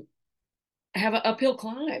 have an uphill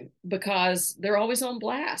climb because they're always on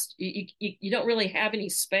blast. You don't really have any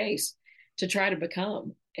space to try to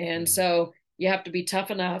become. And so you have to be tough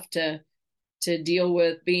enough to deal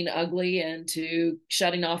with being ugly and to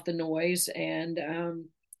shutting off the noise and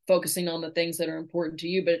focusing on the things that are important to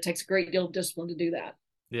you. But it takes a great deal of discipline to do that.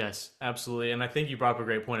 Yes, absolutely. And I think you brought up a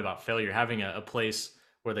great point about failure, having a place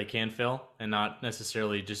where they can fail and not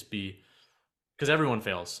necessarily just be, because everyone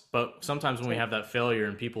fails. But sometimes when we have that failure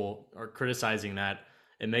and people are criticizing that,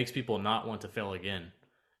 it makes people not want to fail again.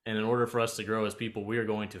 And in order for us to grow as people, we are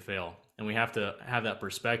going to fail. And we have to have that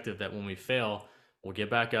perspective that when we fail, we'll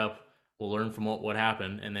get back up, we'll learn from what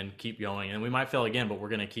happened, and then keep going. And we might fail again, but we're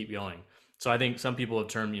going to keep going. So I think some people have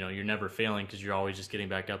termed, you're never failing because you're always just getting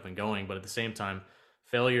back up and going. But at the same time,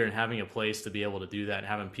 failure and having a place to be able to do that, and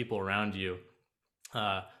having people around you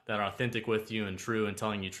that are authentic with you and true and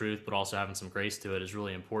telling you truth, but also having some grace to it is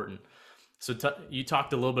really important. So you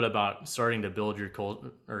talked a little bit about starting to build your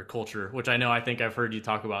culture, which I think I've heard you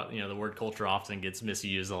talk about. The word culture often gets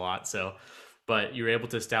misused a lot. So, but you were able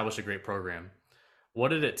to establish a great program. What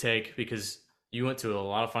did it take? Because you went to a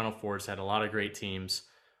lot of Final Fours, had a lot of great teams.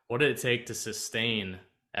 What did it take to sustain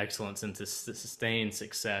excellence and to sustain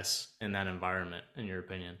success in that environment, in your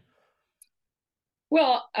opinion?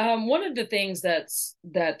 Well, one of the things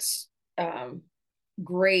that's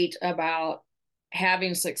great about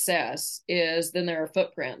having success is then there are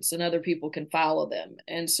footprints and other people can follow them.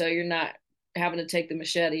 And so you're not having to take the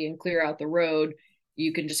machete and clear out the road.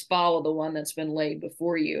 You can just follow the one that's been laid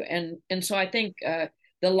before you. And so I think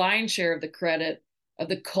the lion's share of the credit of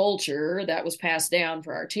the culture that was passed down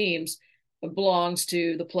for our teams belongs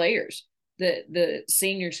to the players, the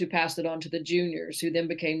seniors who passed it on to the juniors, who then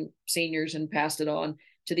became seniors and passed it on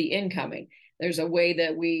to the incoming. There's a way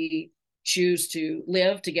that we choose to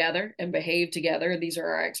live together and behave together. These are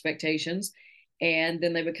our expectations. And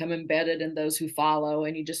then they become embedded in those who follow,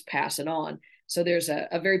 and you just pass it on. So there's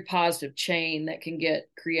a very positive chain that can get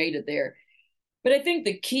created there. But I think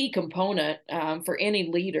the key component for any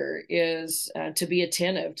leader is to be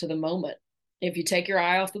attentive to the moment. If you take your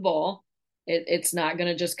eye off the ball, it's not going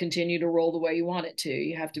to just continue to roll the way you want it to.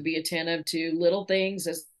 You have to be attentive to little things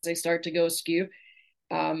as they start to go askew.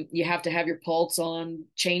 You have to have your pulse on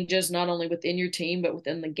changes, not only within your team, but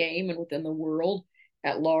within the game and within the world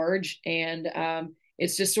at large. And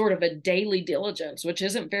it's just sort of a daily diligence, which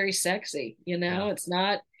isn't very sexy. Yeah.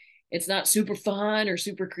 It's not super fun or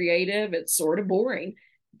super creative. It's sort of boring,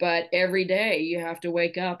 but every day you have to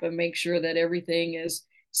wake up and make sure that everything is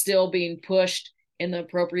still being pushed in the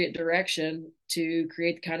appropriate direction to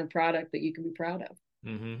create the kind of product that you can be proud of.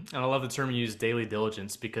 And I love the term you use, daily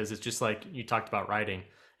diligence, because it's just like you talked about writing.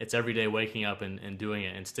 It's every day waking up and doing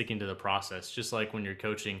it and sticking to the process. Just like when you're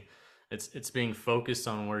coaching, it's being focused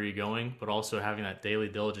on where you're going, but also having that daily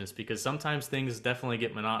diligence, because sometimes things definitely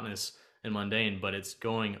get monotonous and mundane, but it's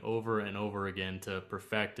going over and over again to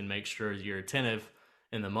perfect and make sure you're attentive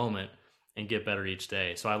in the moment and get better each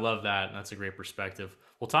day. So I love that. And that's a great perspective.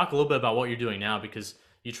 We'll talk a little bit about what you're doing now, because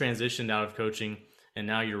you transitioned out of coaching and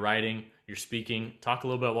now you're writing, you're speaking. Talk a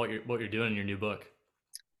little bit about what you're doing in your new book.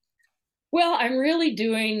 Well, I'm really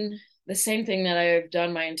doing the same thing that I've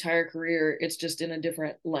done my entire career. It's just in a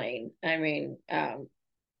different lane. I mean,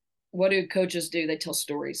 what do coaches do? They tell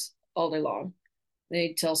stories all day long.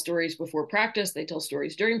 They tell stories before practice. They tell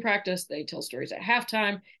stories during practice. They tell stories at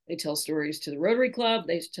halftime. They tell stories to the Rotary Club.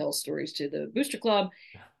 They tell stories to the Booster Club.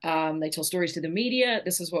 They tell stories to the media.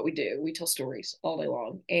 This is what we do. We tell stories all day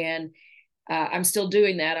long. And I'm still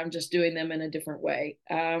doing that. I'm just doing them in a different way.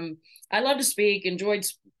 I love to speak, enjoyed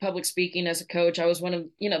public speaking as a coach. I was one of,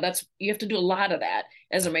 you have to do a lot of that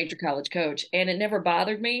as a major college coach. And it never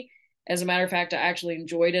bothered me. As a matter of fact, I actually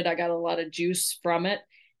enjoyed it. I got a lot of juice from it.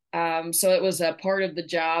 So it was a part of the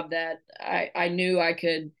job that I knew I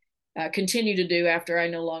could continue to do after I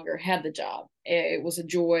no longer had the job. It was a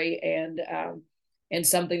joy and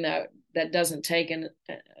something that doesn't take a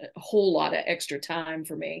whole lot of extra time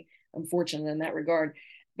for me. I'm fortunate in that regard.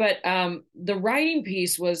 But the writing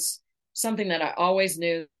piece was something that I always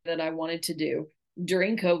knew that I wanted to do.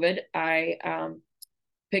 During COVID, I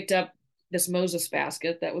picked up this Moses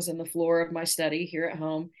basket that was in the floor of my study here at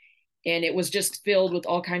home. And it was just filled with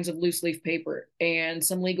all kinds of loose leaf paper and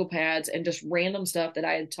some legal pads and just random stuff that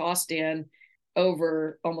I had tossed in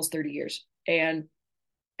over almost 30 years. And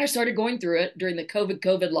I started going through it during the COVID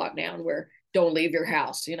lockdown, where don't leave your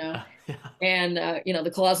house, Yeah. and,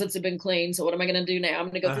 the closets have been cleaned. So what am I going to do now? I'm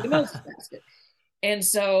going to go through the Moses basket. And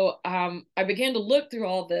so I began to look through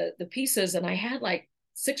all the pieces, and I had like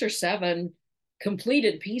 6 or 7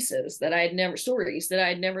 completed pieces stories that I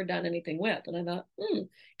had never done anything with. And I thought,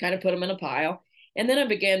 kind of put them in a pile. And then I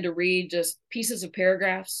began to read just pieces of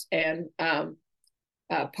paragraphs and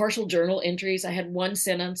partial journal entries. I had one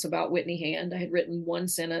sentence about Whitney Hand. I had written one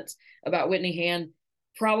sentence about Whitney Hand,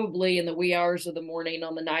 probably in the wee hours of the morning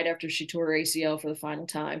on the night after she tore her ACL for the final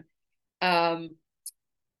time. And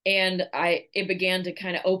it began to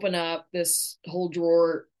kind of open up this whole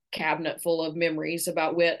drawer cabinet full of memories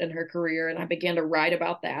about Whit and her career. And I began to write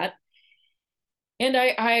about that. And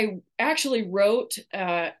I actually wrote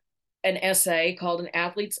an essay called An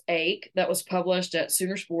Athlete's Ache that was published at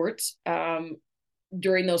Sooner Sports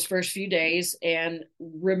during those first few days, and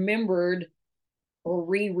remembered or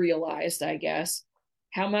realized, I guess,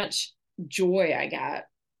 how much joy I got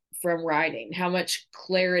from writing, how much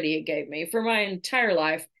clarity it gave me. For my entire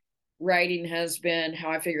life, writing has been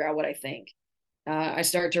how I figure out what I think. I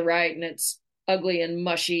start to write and it's ugly and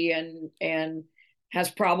mushy and has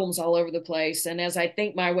problems all over the place. And as I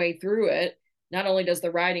think my way through it, not only does the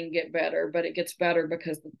writing get better, but it gets better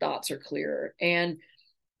because the thoughts are clearer. And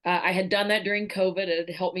I had done that during COVID. It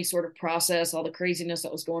had helped me sort of process all the craziness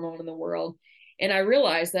that was going on in the world. And I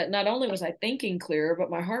realized that not only was I thinking clearer, but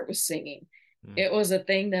my heart was singing. It was a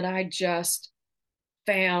thing that I just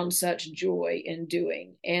found such joy in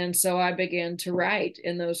doing. And so I began to write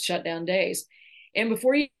in those shutdown days. And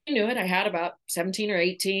before you knew it, I had about 17 or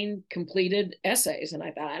 18 completed essays. And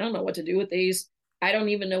I thought, I don't know what to do with these. I don't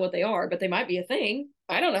even know what they are, but they might be a thing.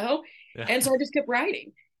 I don't know. Yeah. And so I just kept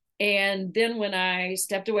writing. And then when I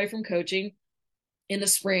stepped away from coaching in the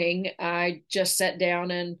spring, I just sat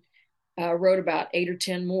down and wrote about 8 or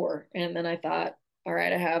 10 more. And then I thought, all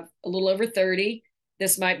right, I have a little over 30.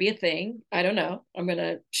 This might be a thing. I don't know. I'm going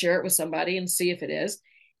to share it with somebody and see if it is.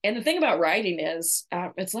 And the thing about writing is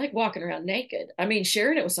it's like walking around naked. I mean,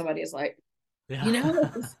 sharing it with somebody is like, Yeah. you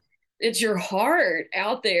know, it's your heart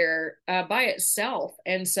out there by itself.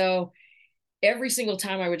 And so every single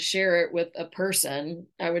time I would share it with a person,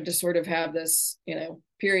 I would just sort of have this,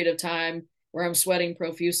 period of time where I'm sweating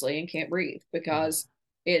profusely and can't breathe because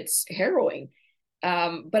it's harrowing.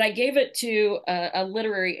 But I gave it to a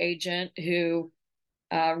literary agent who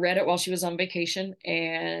read it while she was on vacation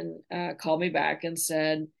and called me back and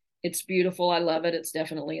said, "It's beautiful. I love it. It's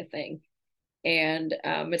definitely a thing." And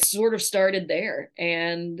it sort of started there.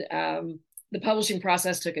 And the publishing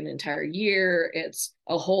process took an entire year. It's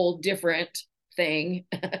a whole different thing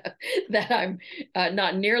that I'm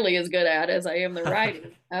not nearly as good at as I am the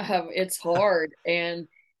writing. It's hard, and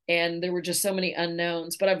there were just so many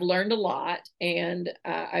unknowns. But I've learned a lot, and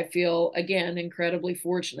I feel again incredibly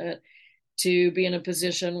fortunate to be in a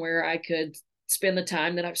position where I could spend the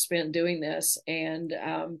time that I've spent doing this, and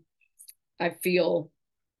I feel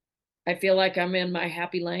like I'm in my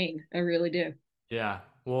happy lane. I really do. Yeah.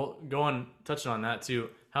 Well, touching on that too,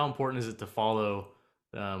 how important is it to follow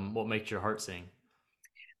what makes your heart sing?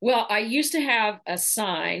 Well, I used to have a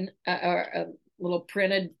sign, a little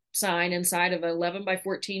printed sign inside of an 11 by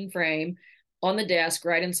 14 frame on the desk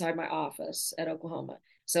right inside my office at Oklahoma.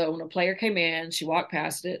 So when a player came in, she walked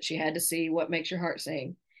past it. She had to see what makes your heart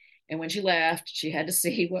sing. And when she left, she had to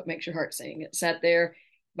see what makes your heart sing. It sat there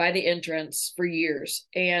by the entrance for years.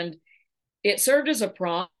 And it served as a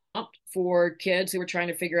prompt for kids who were trying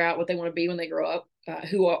to figure out what they want to be when they grow up.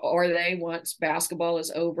 Who are they once basketball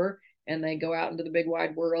is over and they go out into the big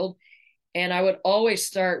wide world? And I would always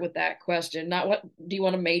start with that question, not what do you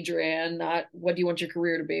want to major in, not what do you want your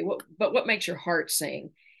career to be, but what makes your heart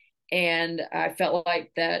sing? And I felt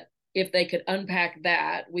like that if they could unpack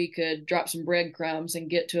that, we could drop some breadcrumbs and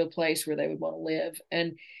get to a place where they would want to live.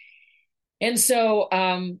 And so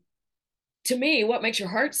to me, what makes your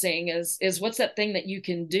heart sing is what's that thing that you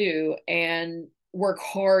can do and work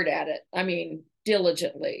hard at it. I mean,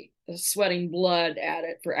 diligently, sweating blood at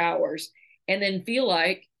it for hours, and then feel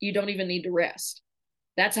like you don't even need to rest.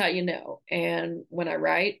 That's how you know. And when I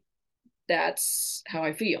write, that's how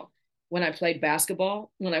I feel. When I played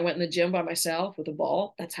basketball, when I went in the gym by myself with a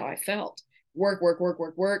ball, that's how I felt. Work, work, work,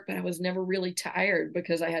 work, work. But I was never really tired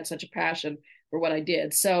because I had such a passion for what I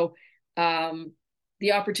did. So um,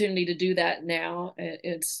 the opportunity to do that now,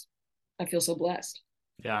 I feel so blessed.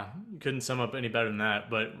 Yeah, couldn't sum up any better than that.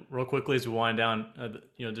 But real quickly, as we wind down,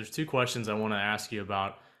 there's two questions I want to ask you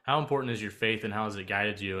about. How important is your faith, and how has it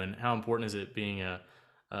guided you, and how important is it being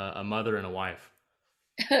a mother and a wife?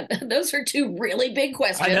 Those are two really big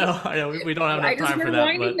questions. I know, we don't have enough Right as time for we're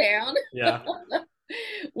that, but winding down. yeah,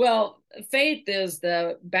 Well, faith is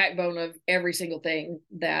the backbone of every single thing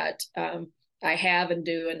that I have and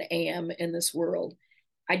do and am in this world.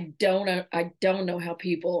 I don't know how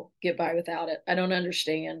people get by without it. I don't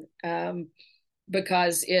understand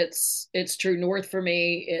because it's true north for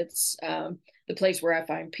me. It's the place where I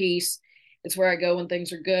find peace. It's where I go when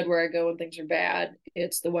things are good, where I go when things are bad.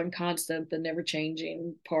 It's the one constant, the never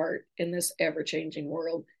changing part in this ever changing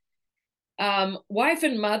world. Wife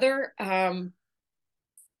and mother,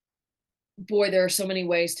 boy, there are so many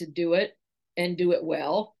ways to do it and do it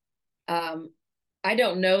well. Um, I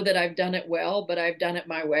don't know that I've done it well, but I've done it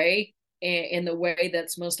my way in the way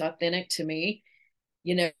that's most authentic to me.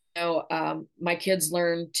 My kids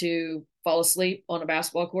learned to fall asleep on a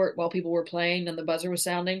basketball court while people were playing and the buzzer was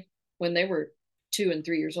sounding when they were 2 and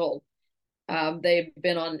 3 years old. They've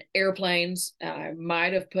been on airplanes. I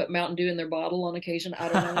might have put Mountain Dew in their bottle on occasion. I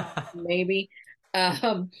don't know, maybe.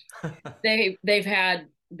 Um, they've had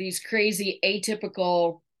these crazy,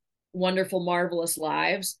 atypical, wonderful, marvelous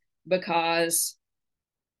lives because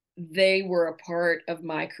they were a part of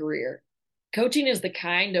my career. Coaching is the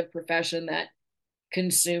kind of profession that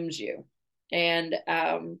consumes you. And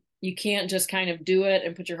you can't just kind of do it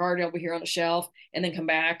and put your heart over here on a shelf and then come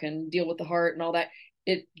back and deal with the heart and all that.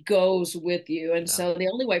 It goes with you. And yeah, so the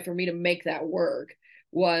only way for me to make that work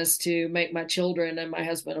was to make my children and my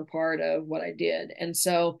husband a part of what I did. And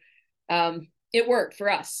so it worked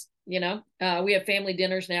for us. We have family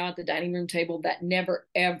dinners now at the dining room table that never,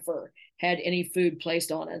 ever had any food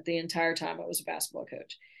placed on it the entire time I was a basketball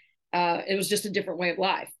coach. It was just a different way of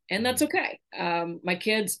life, and that's mhm. okay. My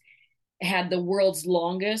kids had the world's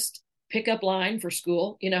longest pickup line for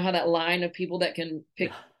school. You know how that line of people that can Yeah,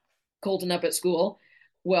 pick Colton up at school?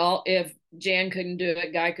 Well, if Jan couldn't do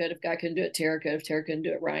it, Guy could. If Guy couldn't do it, Tara could. If Tara couldn't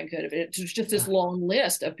do it, Ryan could. It was just this yeah, long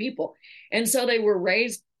list of people. And so they were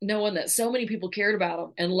raised knowing that so many people cared about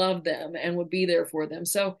them and loved them and would be there for them.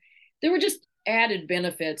 So there were just added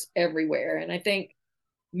benefits everywhere. And I think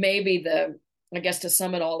maybe I guess to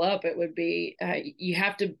sum it all up, it would be you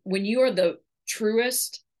have to, when you are the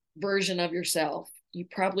truest version of yourself, you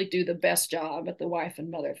probably do the best job at the wife and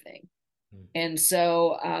mother thing. Mm. And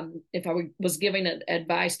so if I was giving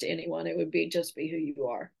advice to anyone, it would be just be who you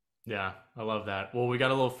are. Yeah, I love that. Well, we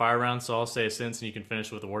got a little fire round, so I'll say a sentence and you can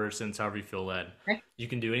finish with a word or sentence however you feel led. Okay. You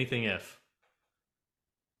can do anything if.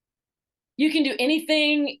 You can do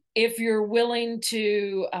anything if you're willing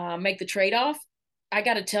to make the trade off. I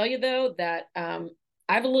got to tell you, though, that I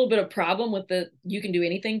have a little bit of problem with the you can do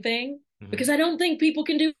anything thing Hmm. because I don't think people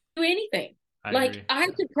can do anything. I Like, agree. I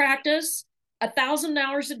could practice 1,000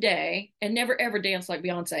 hours a day and never ever dance like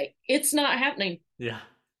Beyonce. It's not happening. Yeah,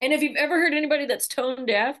 And if you've ever heard anybody that's tone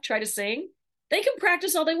deaf try to sing, they can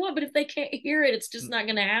practice all they want, but if they can't hear it, it's just not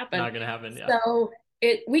going to happen. not gonna happen. Yeah. So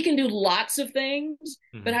we can do lots of things,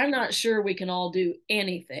 but Hmm. I'm not sure we can all do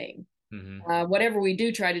anything. Hmm. Whatever we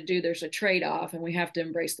do try to do, there's a trade off, and we have to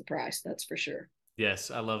embrace the price. That's for sure.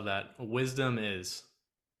 Yes, I love that. Wisdom is.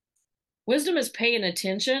 Wisdom is paying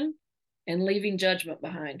attention and leaving judgment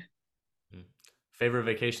behind. Mm. Favorite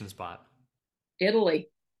vacation spot. Italy.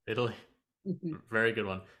 Italy. Very good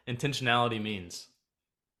one. Intentionality means.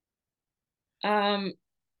 um,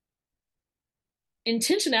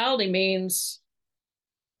 Intentionality means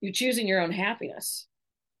you're choosing your own happiness.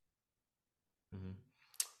 Hmm.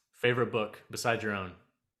 Favorite book besides your own.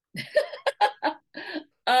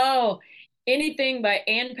 Oh, anything by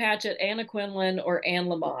Ann Patchett, Anna Quinlan, or Anne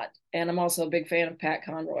Lamott. And I'm also a big fan of Pat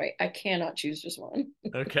Conroy. I cannot choose just one.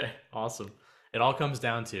 Okay, awesome. It all comes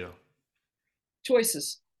down to.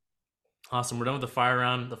 Choices. Awesome. We're done with the fire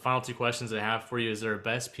round. The final two questions I have for you: is there a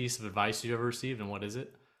best piece of advice you've ever received, and what is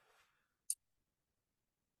it?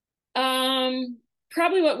 Um,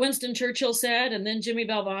 Probably what Winston Churchill said, and then Jimmy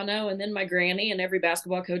Valvano, and then my granny, and every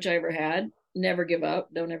basketball coach I ever had. Never give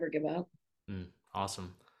up. Don't ever give up. Mm,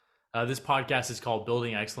 awesome. This podcast is called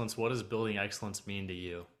Building Excellence. What does building excellence mean to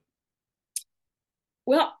you?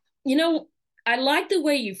 Well, you know, I like the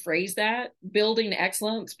way you phrase that, building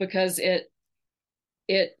excellence, because it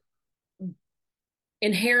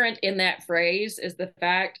inherent in that phrase is the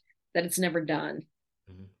fact that it's never done.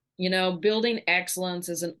 Mhm. You know, building excellence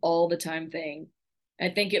is an all the time thing. I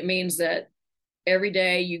think it means that every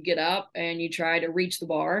day you get up and you try to reach the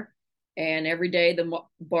bar, and every day the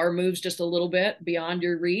bar moves just a little bit beyond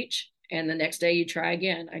your reach, and the next day you try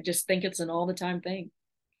again. I just think it's an all the time thing.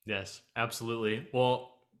 Yes, absolutely.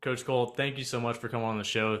 Well, Coach Cole, thank you so much for coming on the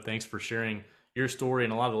show. Thanks for sharing your story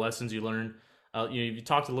and a lot of the lessons you learned. You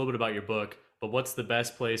talked a little bit about your book, but what's the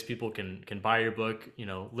best place people can buy your book?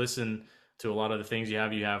 Listen to a lot of the things you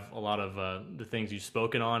have. You have a lot of the things you've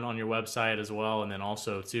spoken on your website as well, and then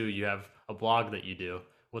also too you have a blog that you do.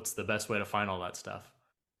 What's the best way to find all that stuff?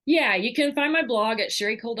 Yeah, you can find my blog at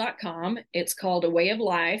sherrycole.com. It's called A Way of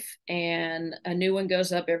Life, and a new one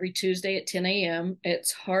goes up every Tuesday at 10 a.m.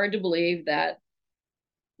 It's hard to believe that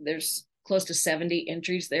there's close to 70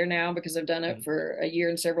 entries there now because I've done it Mhm. for a year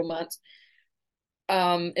and several months.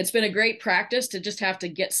 It's been a great practice to just have to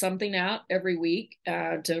get something out every week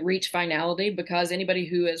to reach finality, because anybody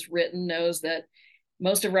who has written knows that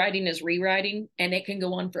most of writing is rewriting and it can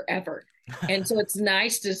go on forever. And so it's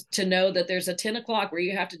nice to know that there's a 10 o'clock where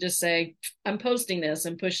you have to just say, I'm posting this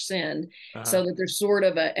and push send, Uh-huh. so that there's sort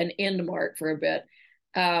of an end mark for a bit.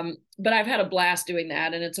 But I've had a blast doing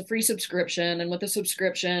that, and it's a free subscription. And with a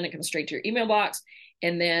subscription, it comes straight to your email box.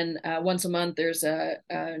 And then once a month, there's a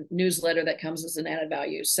newsletter that comes as an added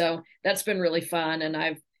value. So that's been really fun. And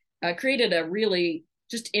I've created a really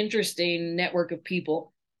just interesting network of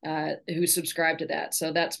people who subscribe to that.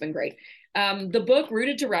 So that's been great. The book,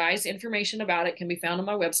 Rooted to Rise, information about it can be found on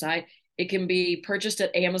my website. It can be purchased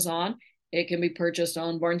at Amazon. It can be purchased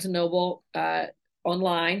on Barnes and Noble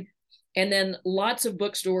online. And then lots of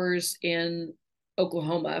bookstores in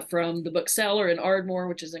Oklahoma, from the Bookseller in Ardmore,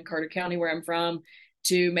 which is in Carter County, where I'm from,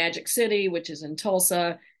 to Magic City, which is in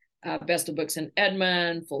Tulsa, Best of Books in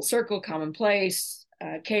Edmond, Full Circle, Commonplace,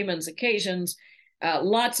 Cayman's Occasions,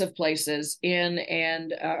 lots of places in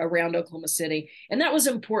and around Oklahoma City. And that was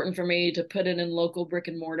important for me to put it in local brick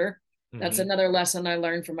and mortar. That's Hmm. another lesson I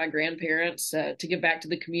learned from my grandparents, to give back to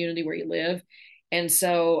the community where you live. And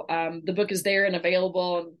so the book is there and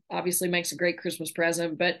available, and obviously makes a great Christmas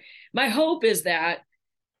present. But my hope is that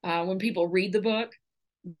when people read the book,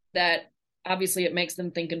 that obviously it makes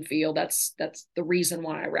them think and feel. That's the reason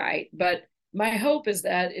why I write. But my hope is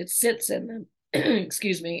that it sits in them,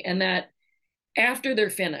 excuse me, and that after they're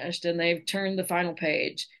finished and they've turned the final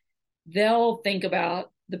page, they'll think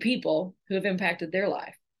about the people who have impacted their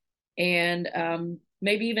life. and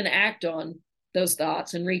maybe even act on those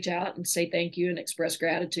thoughts and reach out and say thank you and express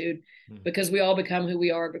gratitude, because we all become who we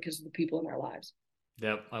are because of the people in our lives.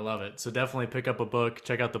 Yep, I love it. So definitely pick up a book,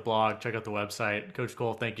 check out the blog, check out the website. Coach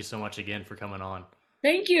Cole, thank you so much again for coming on.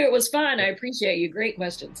 Thank you. It was fun. I appreciate you. Great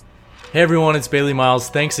questions. Hey everyone, it's Bailey Miles.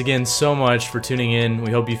 Thanks again so much for tuning in.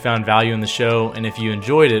 We hope you found value in the show, and if you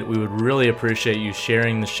enjoyed it, we would really appreciate you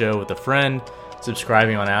sharing the show with a friend,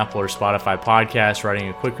 subscribing on Apple or Spotify podcasts, writing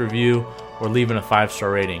a quick review, or leaving a 5-star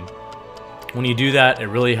rating. When you do that, it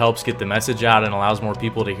really helps get the message out and allows more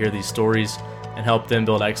people to hear these stories and help them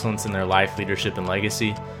build excellence in their life, leadership, and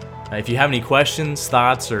legacy. If you have any questions,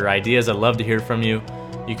 thoughts, or ideas, I'd love to hear from you.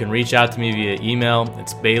 You can reach out to me via email.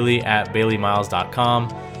 It's bailey@baileymiles.com.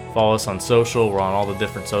 Follow us on social. We're on all the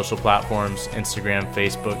different social platforms, Instagram,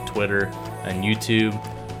 Facebook, Twitter, and YouTube.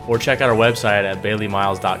 Or check out our website at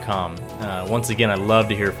baileymiles.com. Once again, I'd love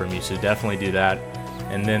to hear from you, so definitely do that.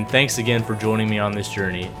 And then thanks again for joining me on this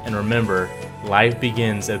journey. And remember, life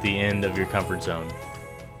begins at the end of your comfort zone.